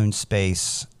your own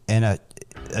space in a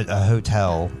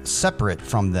hotel separate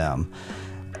from them.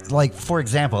 Like, for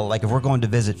example, like if we're going to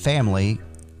visit family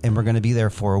and we're going to be there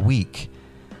for a week,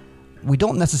 we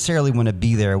don't necessarily want to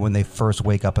be there when they first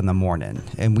wake up in the morning.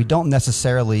 And we don't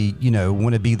necessarily,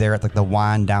 want to be there at like the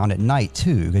wind down at night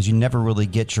too, because you never really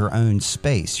get your own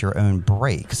space, your own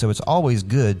break. So it's always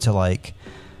good to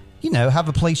have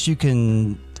a place you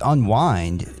can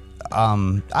unwind.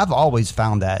 I've always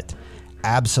found that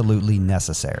absolutely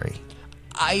necessary.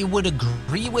 I would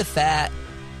agree with that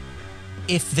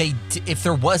if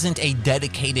there wasn't a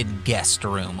dedicated guest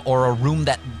room or a room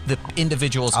that the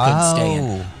individuals could stay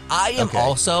in. I am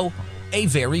also a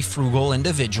very frugal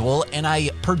individual, and I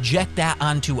project that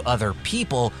onto other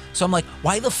people. So I'm like,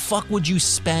 why the fuck would you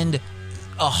spend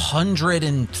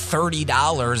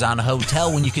 $130 on a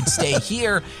hotel when you could stay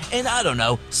here and, I don't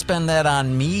know, spend that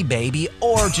on me, baby,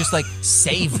 or just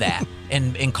save that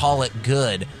and call it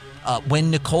good.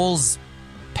 When Nicole's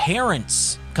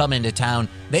parents come into town,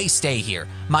 they stay here.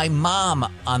 My mom,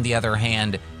 on the other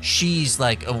hand, she's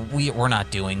like, we're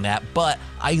not doing that, but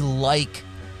I like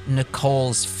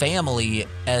Nicole's family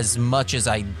as much as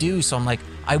I do, so I'm like,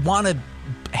 I want to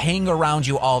hang around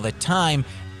you all the time,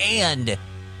 and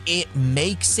it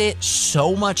makes it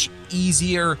so much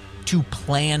easier to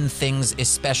plan things,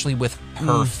 especially with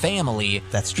her family.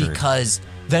 That's true. Because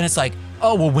then it's like,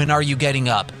 oh, well, when are you getting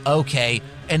up? Okay.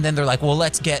 And then they're like, well,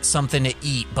 let's get something to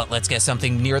eat, but let's get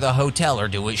something near the hotel, or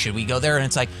should we go there? And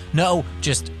it's like, no,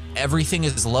 just everything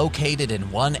is located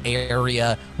in one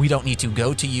area. We don't need to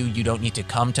go to you. You don't need to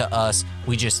come to us.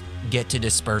 We just get to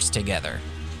disperse together.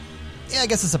 Yeah, I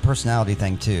guess it's a personality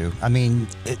thing too. I mean,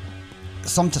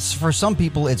 for some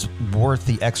people, it's worth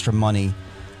the extra money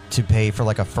to pay for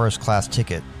a first class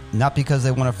ticket, not because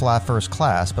they want to fly first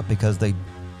class, but because they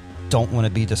don't want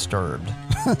to be disturbed.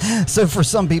 So for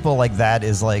some people, that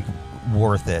is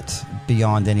worth it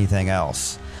beyond anything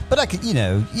else. But I could,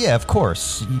 yeah, of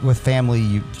course, with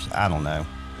family, I don't know.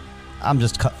 I'm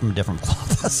just cut from a different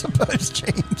cloth, I suppose,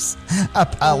 James.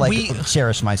 I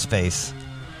cherish my space.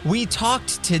 We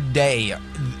talked today,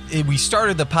 we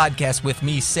started the podcast with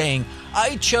me saying,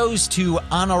 I chose to,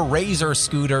 on a Razor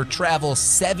scooter, travel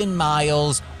 7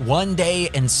 miles one day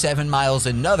and 7 miles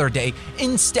another day,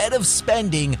 instead of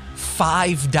spending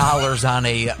 $5 on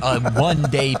a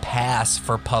one-day pass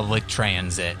for public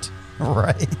transit.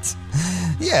 Right.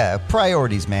 Yeah,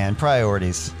 priorities, man,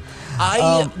 priorities.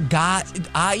 I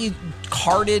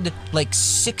carted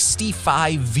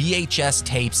 65 VHS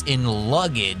tapes in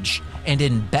luggage and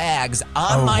in bags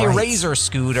on my Razor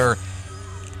scooter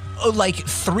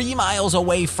 3 miles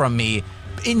away from me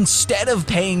instead of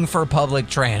paying for public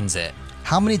transit.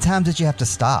 How many times did you have to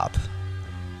stop?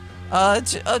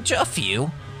 A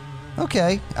few.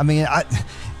 Okay. I mean,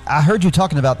 I heard you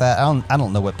talking about that. I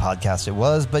don't know what podcast it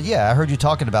was, but yeah, I heard you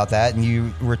talking about that, and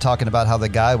you were talking about how the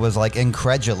guy was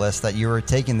incredulous that you were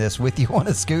taking this with you on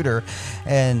a scooter,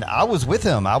 and I was with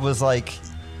him. I was like,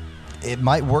 it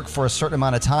might work for a certain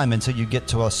amount of time until you get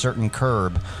to a certain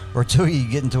curb or until you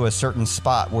get into a certain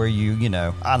spot where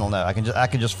I don't know. I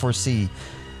can just foresee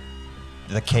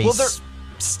the case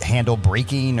handle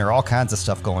breaking or all kinds of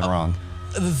stuff going wrong.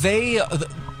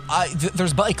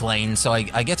 There's bike lanes, so I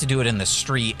get to do it in the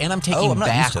street, and I'm taking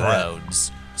back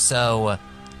roads. So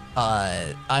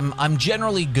I'm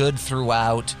generally good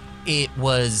throughout. It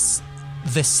was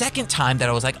the second time that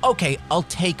I was like, okay, I'll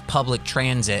take public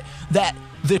transit.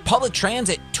 The public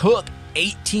transit took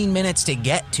 18 minutes to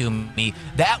get to me.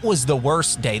 That was the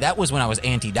worst day. That was when I was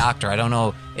anti-doctor. I don't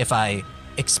know if I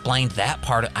explained that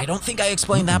part. I don't think I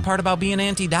explained that part about being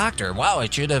anti-doctor. Wow, I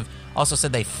should have also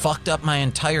said they fucked up my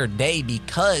entire day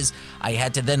because I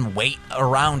had to then wait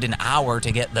around an hour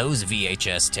to get those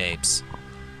VHS tapes.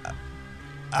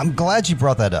 I'm glad you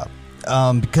brought that up.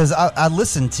 Because I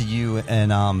listened to you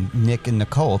and Nick and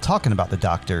Nicole talking about the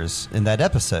doctors in that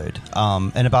episode,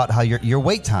 and about how your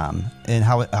wait time and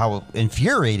how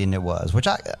infuriating it was, which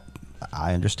I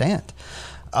understand.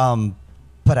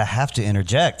 But I have to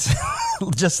interject,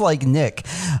 just like Nick.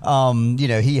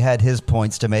 He had his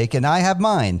points to make, and I have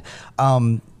mine.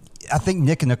 I think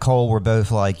Nick and Nicole were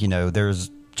both like,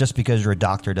 there's just because you're a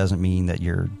doctor doesn't mean that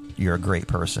you're a great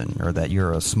person or that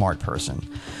you're a smart person.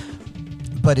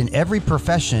 But in every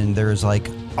profession, there's like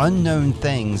unknown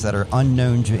things that are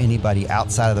unknown to anybody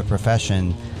outside of the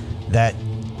profession that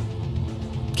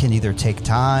can either take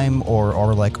time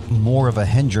or like more of a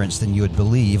hindrance than you would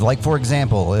believe. Like, for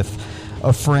example, if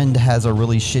a friend has a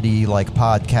really shitty like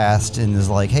podcast and is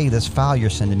like, hey, this file you're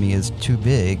sending me is too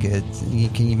big.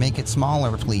 Can you make it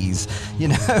smaller, please?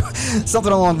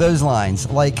 Something along those lines.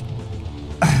 Like,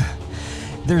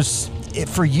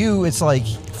 for you, it's like,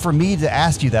 for me to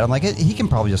ask you that, I'm like, he can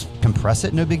probably just compress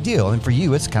it, no big deal. And for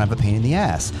you, it's kind of a pain in the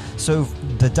ass. So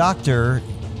the doctor,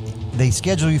 they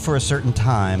schedule you for a certain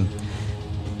time.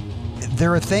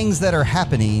 There are things that are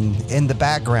happening in the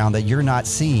background that you're not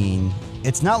seeing.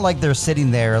 It's not like they're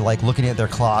sitting there like looking at their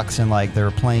clocks and like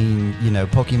they're playing,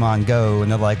 Pokemon Go,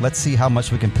 and they're like, let's see how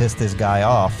much we can piss this guy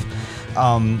off.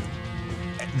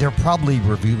 They're probably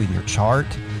reviewing your chart,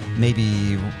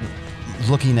 maybe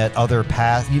looking at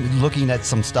looking at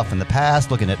some stuff in the past,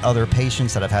 looking at other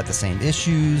patients that have had the same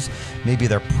issues. Maybe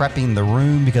they're prepping the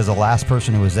room because the last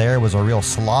person who was there was a real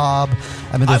slob.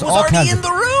 I mean, there's all kinds of... I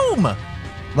was already in the room.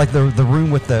 Like the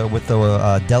room with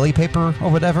the deli paper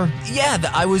or whatever? Yeah,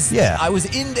 I was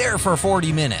in there for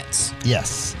 40 minutes.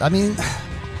 Yes. I mean,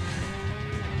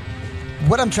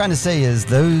 what I'm trying to say is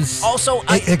those... Also,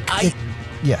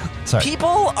 yeah, sorry.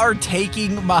 People are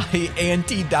taking my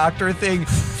anti-doctor thing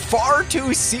far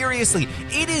too seriously.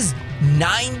 It is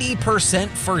 90%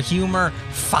 for humor,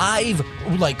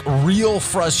 5 like real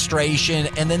frustration,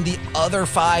 and then the other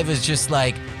 5 is just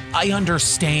like, I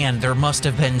understand there must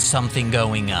have been something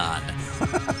going on.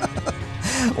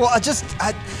 Well,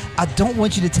 I don't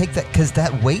want you to take that, because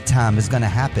that wait time is going to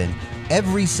happen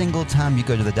every single time you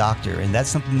go to the doctor, and that's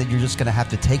something that you're just going to have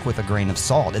to take with a grain of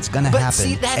salt. It's going to happen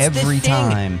see, that's every the thing.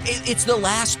 time. It's the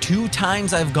last 2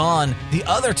 times I've gone. The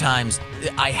other times,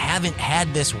 I haven't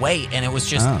had this wait, and it was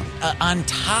just on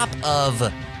top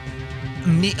of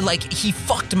me. Like, he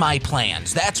fucked my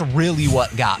plans. That's really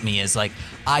what got me, is like,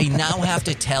 I now have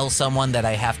to tell someone that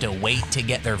I have to wait to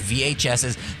get their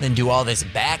VHSs, then do all this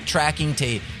backtracking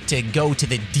to go to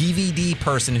the DVD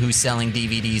person who's selling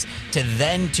DVDs, to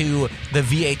then to the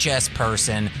VHS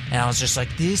person. And I was just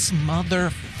like, this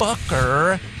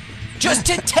motherfucker, just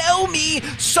to tell me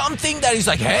something that he's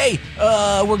like, hey,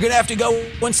 we're going to have to go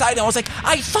inside. And I was like,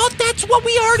 I thought that's what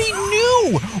we already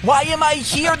knew. Why am I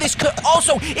here?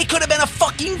 It could have been a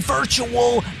fucking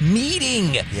virtual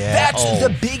meeting. Yeah, that's the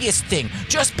biggest thing.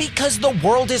 Just because the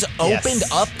world is opened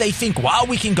up, they think, wow,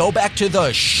 we can go back to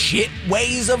the shit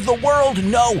ways of the world.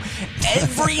 No,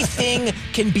 everything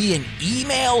can be an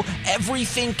email.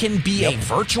 Everything can be a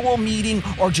virtual meeting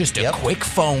or just a quick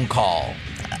phone call.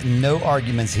 No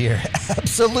arguments here.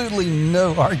 Absolutely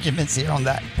no arguments here on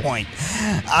that point.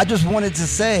 I just wanted to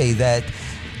say that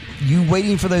you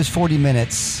waiting for those 40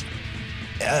 minutes,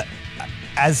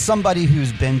 as somebody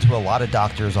who's been to a lot of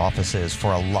doctors' offices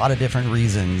for a lot of different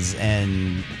reasons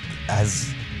and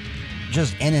has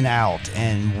just in and out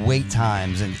and wait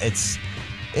times, and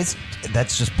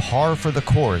that's just par for the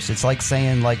course. It's like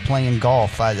saying, like, playing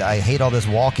golf. I hate all this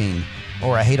walking,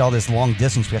 or I hate all this long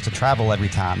distance we have to travel every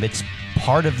time. It's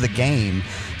part of the game.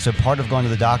 So part of going to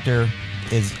the doctor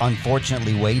is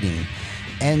unfortunately waiting.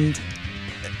 And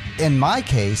in my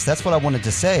case, that's what I wanted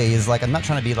to say, is like, I'm not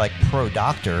trying to be like pro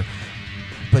doctor,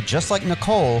 but just like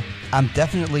Nicole, I'm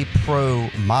definitely pro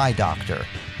my doctor.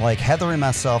 Like, Heather and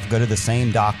myself go to the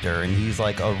same doctor, and he's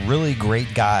like a really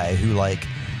great guy who like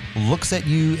looks at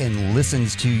you and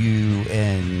listens to you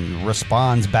and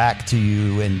responds back to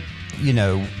you, and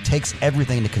takes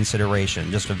everything into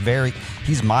consideration.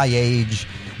 He's my age.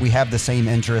 We have the same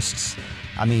interests.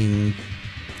 I mean,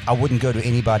 I wouldn't go to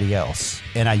anybody else.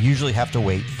 And I usually have to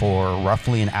wait for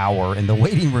roughly an hour in the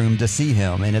waiting room to see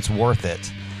him, and it's worth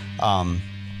it.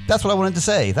 That's what I wanted to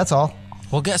say. That's all.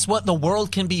 Well, guess what? The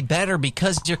world can be better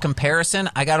because your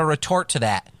comparison. I got to retort to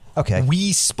that. Okay.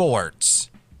 Wii Sports.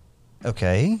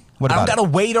 Okay. What about I don't got to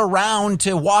wait around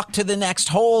to walk to the next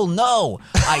hole. No.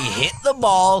 I hit the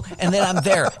ball, and then I'm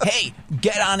there. Hey,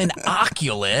 get on an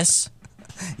Oculus.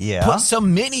 Yeah. Put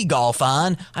some mini golf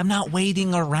on. I'm not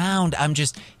waiting around. I'm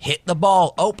just hit the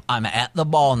ball. Oh, I'm at the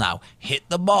ball now. Hit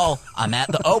the ball. I'm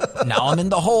at the... Oh, now I'm in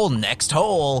the hole. Next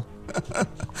hole.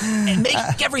 And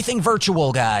make everything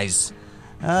virtual, guys.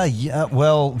 Yeah,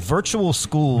 well, virtual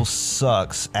school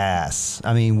sucks ass.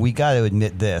 I mean, we got to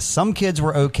admit this. Some kids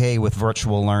were okay with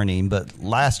virtual learning, but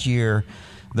last year,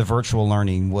 the virtual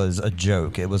learning was a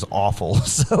joke. It was awful.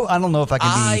 So I don't know if I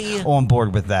can be on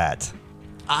board with that.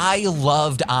 I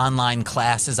loved online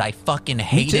classes. I fucking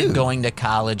hated going to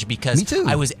college because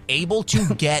I was able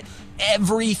to get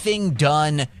everything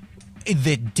done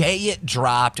the day it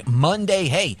dropped. Monday,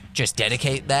 hey, just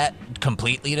dedicate that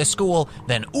completely to school.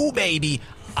 Then, ooh, baby,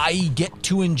 I get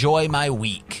to enjoy my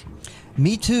week.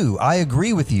 Me too. I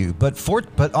agree with you, but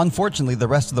unfortunately, the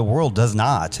rest of the world does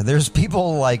not. There's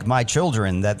people like my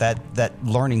children that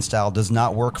learning style does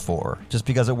not work for. Just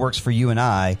because it works for you and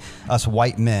I, us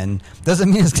white men, doesn't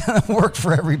mean it's going to work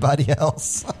for everybody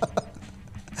else.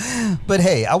 But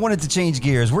hey, I wanted to change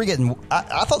gears. I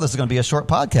thought this was going to be a short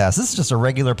podcast. This is just a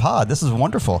regular pod. This is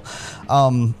wonderful.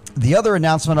 The other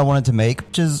announcement I wanted to make,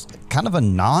 which is kind of a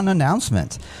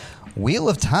non-announcement. Wheel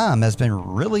of Time has been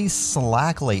really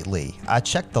slack lately. I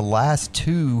checked the last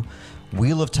 2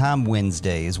 Wheel of Time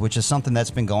Wednesdays, which is something that's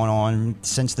been going on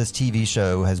since this TV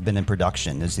show has been in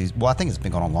production. I think it's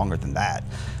been going on longer than that,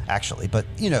 actually. But,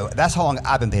 that's how long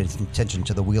I've been paying attention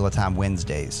to the Wheel of Time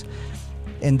Wednesdays.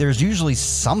 And there's usually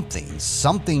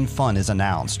something fun is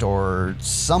announced or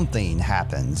something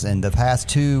happens. And the past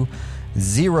 2,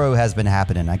 0 has been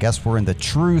happening. I guess we're in the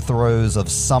true throes of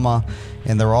summer,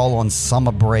 and they're all on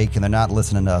summer break, and they're not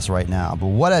listening to us right now. But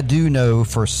what I do know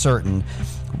for certain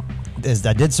is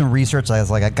I did some research. I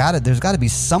was like, there's got to be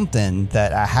something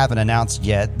that I haven't announced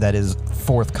yet that is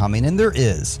forthcoming, and there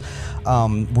is.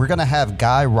 We're going to have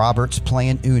Guy Roberts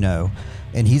playing Uno,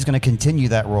 and he's going to continue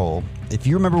that role. If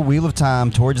you remember Wheel of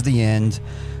Time, towards the end,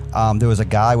 there was a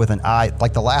guy with an eye,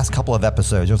 like the last couple of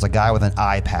episodes, there was a guy with an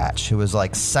eye patch who was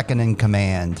like second in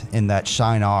command in that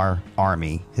Shinar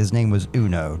army. His name was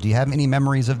Uno. Do you have any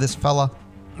memories of this fella?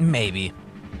 Maybe.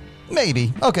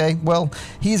 Okay. Well,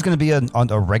 he's going to be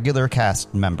a regular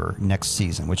cast member next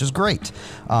season, which is great.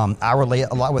 I relate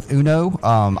a lot with Uno.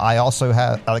 I also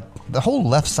have the whole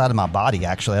left side of my body,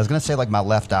 actually. I was going to say like my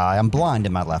left eye. I'm blind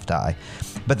in my left eye.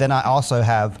 But then I also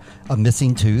have a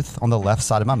missing tooth on the left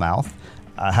side of my mouth.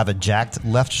 I have a jacked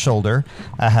left shoulder.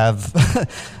 I have,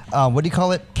 what do you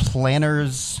call it?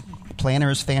 Planner's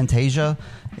Fantasia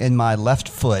in my left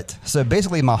foot. So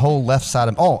basically my whole left side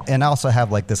and I also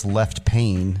have like this left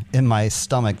pain in my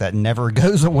stomach that never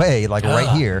goes away, like right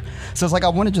here. So it's like I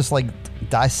want to just like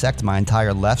dissect my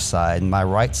entire left side, and my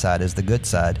right side is the good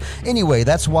side. Anyway,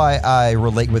 that's why I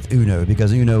relate with Uno,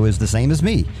 because Uno is the same as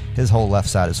me. His whole left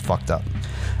side is fucked up.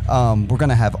 We're going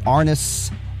to have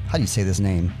Arnis, how do you say this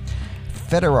name?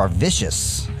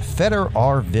 Fedorvicius.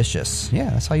 Yeah,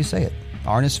 that's how you say it.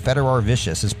 Arnis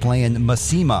Fedorvicius is playing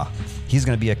Massima. He's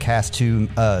going to be a cast 2,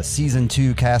 season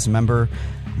 2 cast member.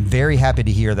 Very happy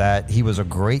to hear that. He was a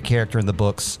great character in the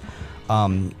books.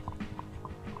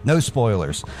 No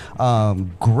spoilers.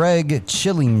 Greg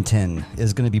Chillington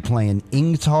is going to be playing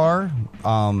Ingtar.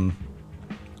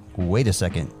 Wait a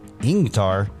second.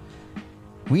 Ingtar?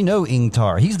 We know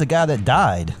Ingtar. He's the guy that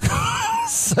died.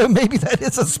 So maybe that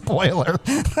is a spoiler.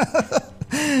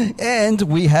 And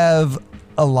we have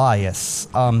Elias.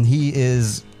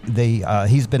 He's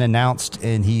been announced,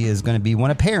 and he is going to be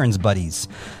one of Perrin's buddies.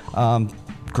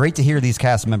 Great to hear these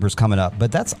cast members coming up.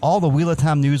 But that's all the Wheel of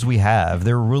Time news we have.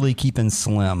 They're really keeping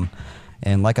slim.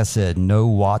 And like I said, no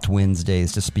Watt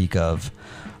Wednesdays to speak of.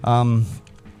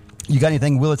 You got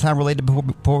anything Wheel of Time related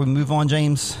before we move on,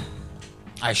 James?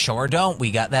 I sure don't.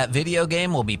 We got that video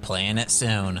game. We'll be playing it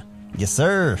soon. Yes,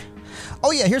 sir.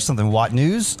 Oh, yeah, here's something, Watt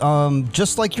News.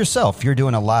 Just like yourself, you're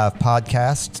doing a live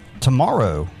podcast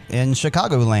tomorrow in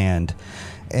Chicagoland.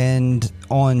 And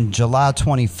on July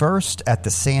 21st at the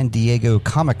San Diego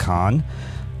Comic-Con,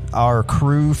 our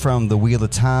crew from the Wheel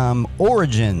of Time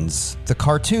Origins, the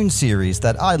cartoon series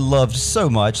that I loved so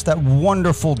much, that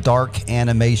wonderful dark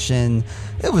animation.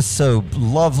 It was so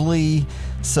lovely,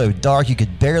 so dark you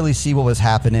could barely see what was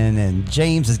happening, and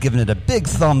James is giving it a big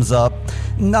thumbs up,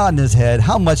 nodding his head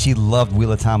how much he loved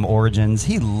Wheel of Time Origins.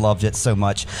 He loved it so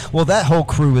much. Well, that whole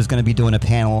crew is going to be doing a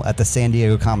panel at the San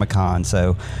Diego Comic-Con,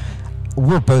 so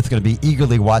we're both going to be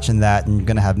eagerly watching that and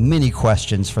going to have many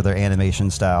questions for their animation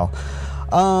style.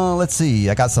 Let's see.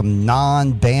 I got some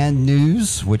non-band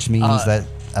news, which means that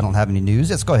I don't have any news.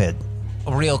 Yes, go ahead.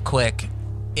 Real quick.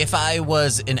 If I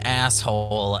was an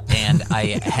asshole and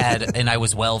I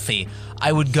was wealthy,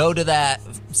 I would go to that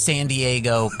San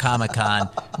Diego Comic-Con,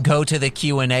 go to the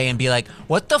Q&A and be like,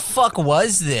 what the fuck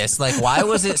was this? Like, why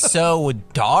was it so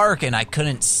dark and I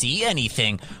couldn't see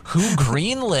anything? Who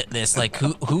greenlit this? Like,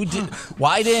 who did,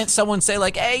 why didn't someone say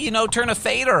like, hey, turn a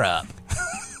fader up?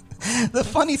 The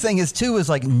funny thing is, too, is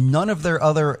like none of their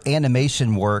other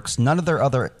animation works, none of their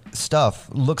other stuff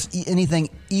looks anything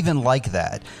even like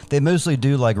that. They mostly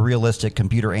do like realistic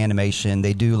computer animation.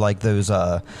 They do like those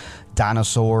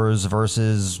dinosaurs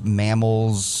versus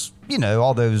mammals,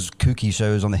 all those kooky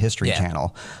shows on the History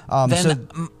Channel.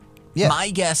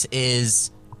 My guess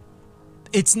is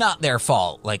it's not their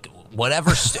fault. Like,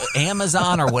 whatever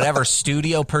Amazon or whatever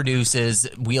studio produces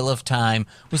Wheel of Time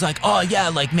was like, oh yeah,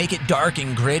 like make it dark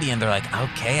and gritty, and they're like,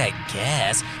 okay, I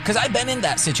guess. Because I've been in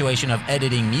that situation of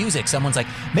editing music. Someone's like,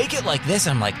 make it like this,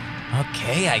 and I'm like,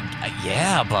 okay,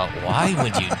 yeah, but why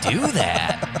would you do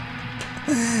that?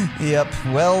 Yep.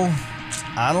 Well,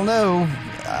 I don't know.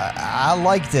 I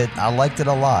liked it. I liked it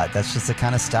a lot. That's just the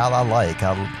kind of style I like.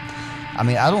 I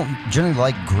don't generally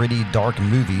like gritty, dark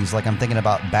movies. Like I'm thinking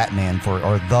about Batman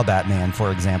or The Batman,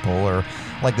 for example, or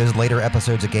like those later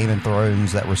episodes of Game of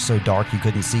Thrones that were so dark you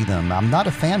couldn't see them. I'm not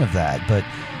a fan of that, but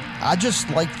I just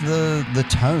like the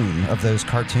tone of those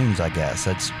cartoons, I guess.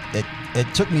 It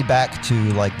took me back to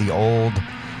like the old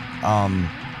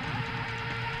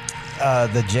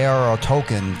the J.R.R.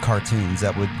 Tolkien cartoons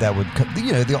that would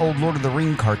the old Lord of the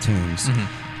Rings cartoons.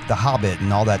 Mm-hmm. The Hobbit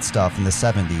and all that stuff in the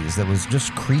 70s. That was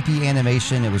just creepy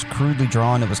animation. It was crudely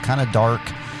drawn. It was kind of dark.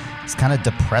 It's kind of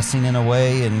depressing in a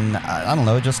way, and I don't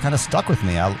know, it just kind of stuck with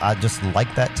me. I just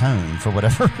like that tone for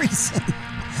whatever reason.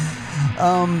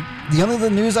 The only other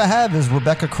news I have is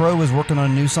Rebecca Crow is working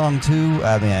on a new song too.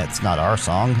 I mean, it's not our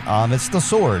song. It's The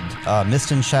Sword,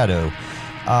 Mist and Shadow.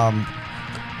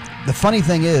 The funny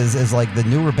thing is like the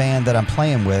newer band that I'm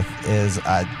playing with is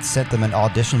I sent them an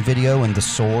audition video, and The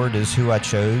Sword is who I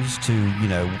chose to,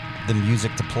 the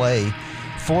music to play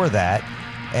for that.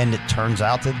 And it turns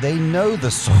out that they know The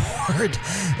Sword.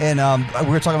 And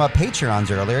we were talking about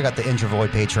Patreons earlier. I got the Introvoid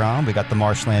Patreon. We got the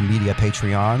Marshland Media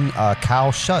Patreon.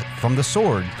 Kyle Shutt from The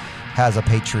Sword has a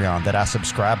Patreon that I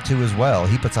subscribe to as well.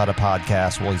 He puts out a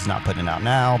podcast. Well, he's not putting it out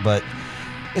now, but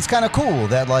it's kind of cool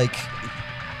that like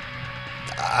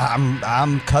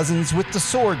I'm cousins with The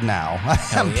Sword now.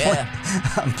 I'm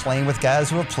playing with guys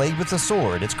who have played with The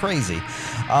Sword. It's crazy.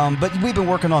 But we've been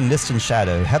working on Mist and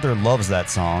Shadow. Heather loves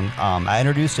that song. I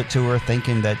introduced it to her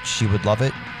thinking that she would love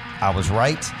it. I was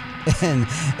right. And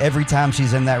every time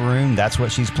she's in that room, that's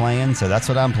what she's playing. So that's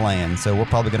what I'm playing. So we're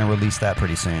probably going to release that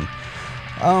pretty soon.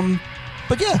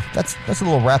 But yeah, that's a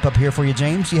little wrap up here for you,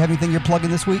 James. Do you have anything you're plugging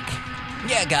this week?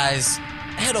 Yeah, guys.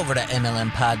 Head over to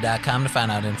MLMpod.com to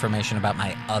find out information about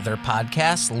my other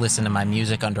podcasts. Listen to my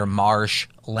music under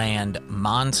Marshland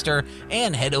Monster.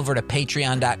 And head over to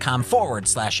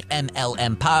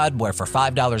patreon.com/MLMpod, where for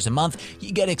 $5 a month,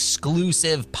 you get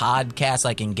exclusive podcasts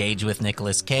like Engage with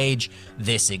Nicolas Cage,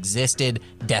 This Existed,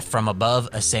 Death from Above,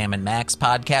 a Sam and Max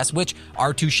podcast, which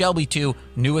R2 Shelby 2,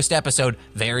 newest episode,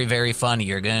 very, very funny.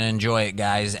 You're going to enjoy it,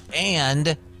 guys.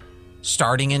 And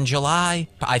starting in July,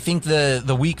 I think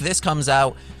the week this comes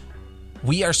out,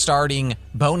 we are starting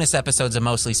bonus episodes of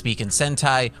Mostly Speaking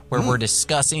Sentai, where we're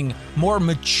discussing more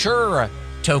mature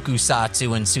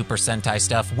tokusatsu and Super Sentai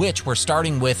stuff, which we're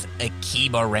starting with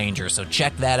Akiba Ranger. So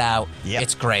check that out. Yep.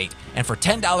 It's great. And for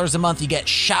 $10 a month, you get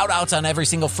shout-outs on every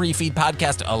single free feed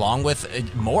podcast, along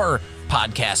with more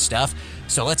podcast stuff.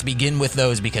 So let's begin with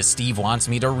those, because Steve wants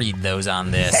me to read those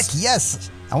on this. Heck yes.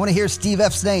 I want to hear Steve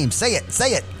F's name. Say it.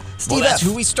 Steve That's F.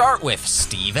 who we start with.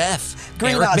 Steve F.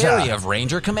 Green Eric Aja. Berry of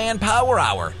Ranger Command Power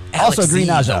Hour. Also Alex Green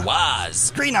Z. Aja. The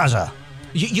Waz. Green Aja.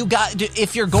 You got.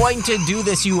 If you're going to do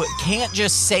this, you can't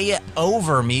just say it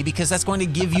over me, because that's going to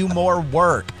give you more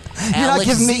work. You're not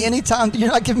giving me any time.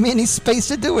 You're not giving me any space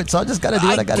to do it, so I just got to do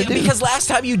what I got to do. Because last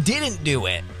time you didn't do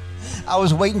it. I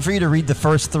was waiting for you to read the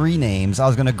first three names. I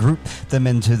was going to group them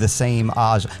into the same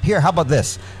Aja. Here, how about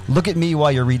this? Look at me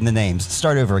while you're reading the names.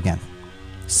 Start over again.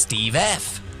 Steve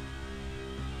F.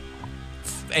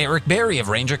 Eric Berry of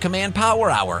Ranger Command Power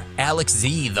Hour. Alex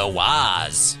Z. The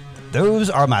Waz. Those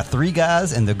are my three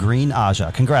guys in the Green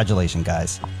Aja. Congratulations,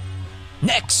 guys.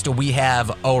 Next, we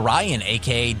have Orion,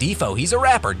 a.k.a. Defo. He's a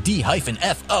rapper.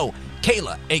 D-F-O.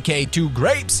 Kayla, a.k.a. Two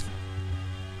Grapes.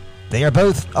 They are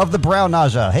both of the Brown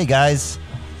Aja. Hey, guys.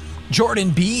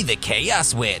 Jordan B., the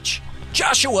Chaos Witch.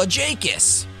 Joshua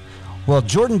Jakis. Well,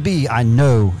 Jordan B., I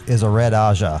know, is a Red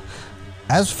Aja.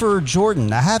 As for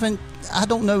Jordan, I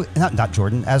don't know, not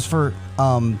Jordan. As for,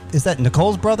 is that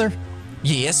Nicole's brother?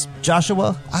 Yes.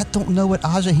 Joshua? I don't know what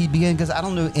Aja he'd be in, because I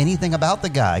don't know anything about the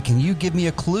guy. Can you give me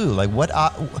a clue? Like, what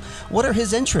are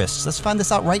his interests? Let's find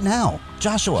this out right now.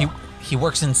 Joshua. He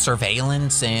works in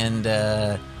surveillance and,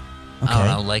 I don't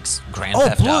know, likes Grand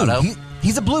Theft Blue. Auto.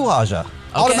 He's a Blue Aja. Okay.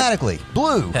 Automatically.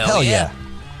 Blue. Hell yeah.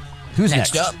 Who's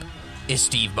next? Next up is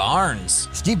Steve Barnes.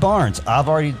 Steve Barnes. I've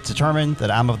already determined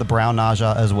that I'm of the brown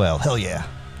Aja as well. Hell yeah.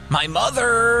 My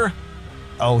mother.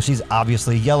 Oh, she's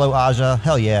obviously yellow Aja.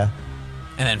 Hell yeah.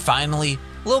 And then finally,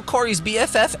 Lil Corey's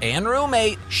BFF and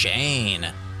roommate, Shane.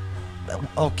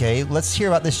 Okay, let's hear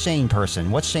about this Shane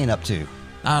person. What's Shane up to?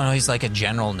 I don't know, he's like a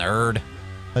general nerd.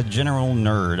 A general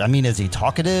nerd. I mean, is he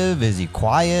talkative? Is he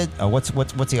quiet?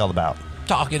 What's he all about?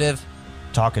 Talkative.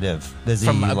 Talkative. Does he,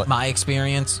 From my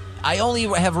experience. I only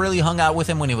have really hung out with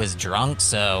him when he was drunk,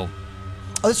 so...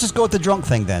 Let's just go with the drunk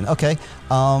thing then. Okay.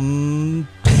 I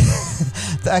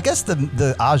guess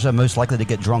the Aja most likely to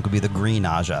get drunk would be the green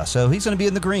Aja. So he's going to be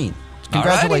in the green.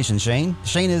 Congratulations, Shane.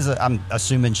 Shane is, I'm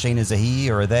assuming Shane is a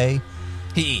he or a they.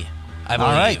 He, I believe.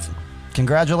 All right.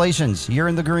 Congratulations. You're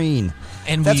in the green.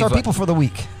 And that's our people for the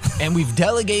week. And we've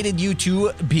delegated you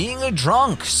to being a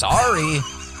drunk. Sorry.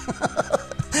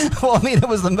 Well, I mean, it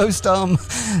was the most,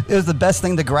 it was the best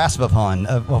thing to grasp upon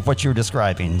of what you're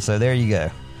describing. So there you go.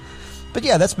 But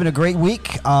yeah, that's been a great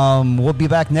week. We'll be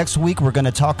back next week. We're going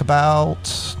to talk about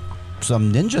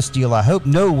some Ninja Steel, I hope.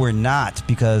 No, we're not,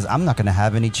 because I'm not going to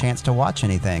have any chance to watch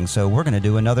anything. So we're going to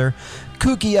do another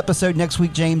kooky episode next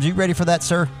week. James, are you ready for that,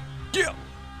 sir? Yeah.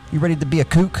 You ready to be a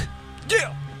kook?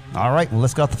 Yeah. All right, well,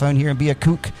 let's get off the phone here and be a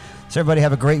kook. So everybody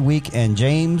have a great week. And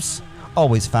James,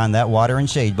 always find that water and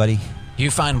shade, buddy. You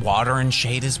find water and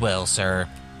shade as well, sir.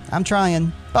 I'm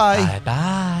trying. Bye.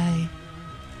 Bye-bye.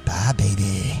 Bye,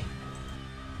 baby.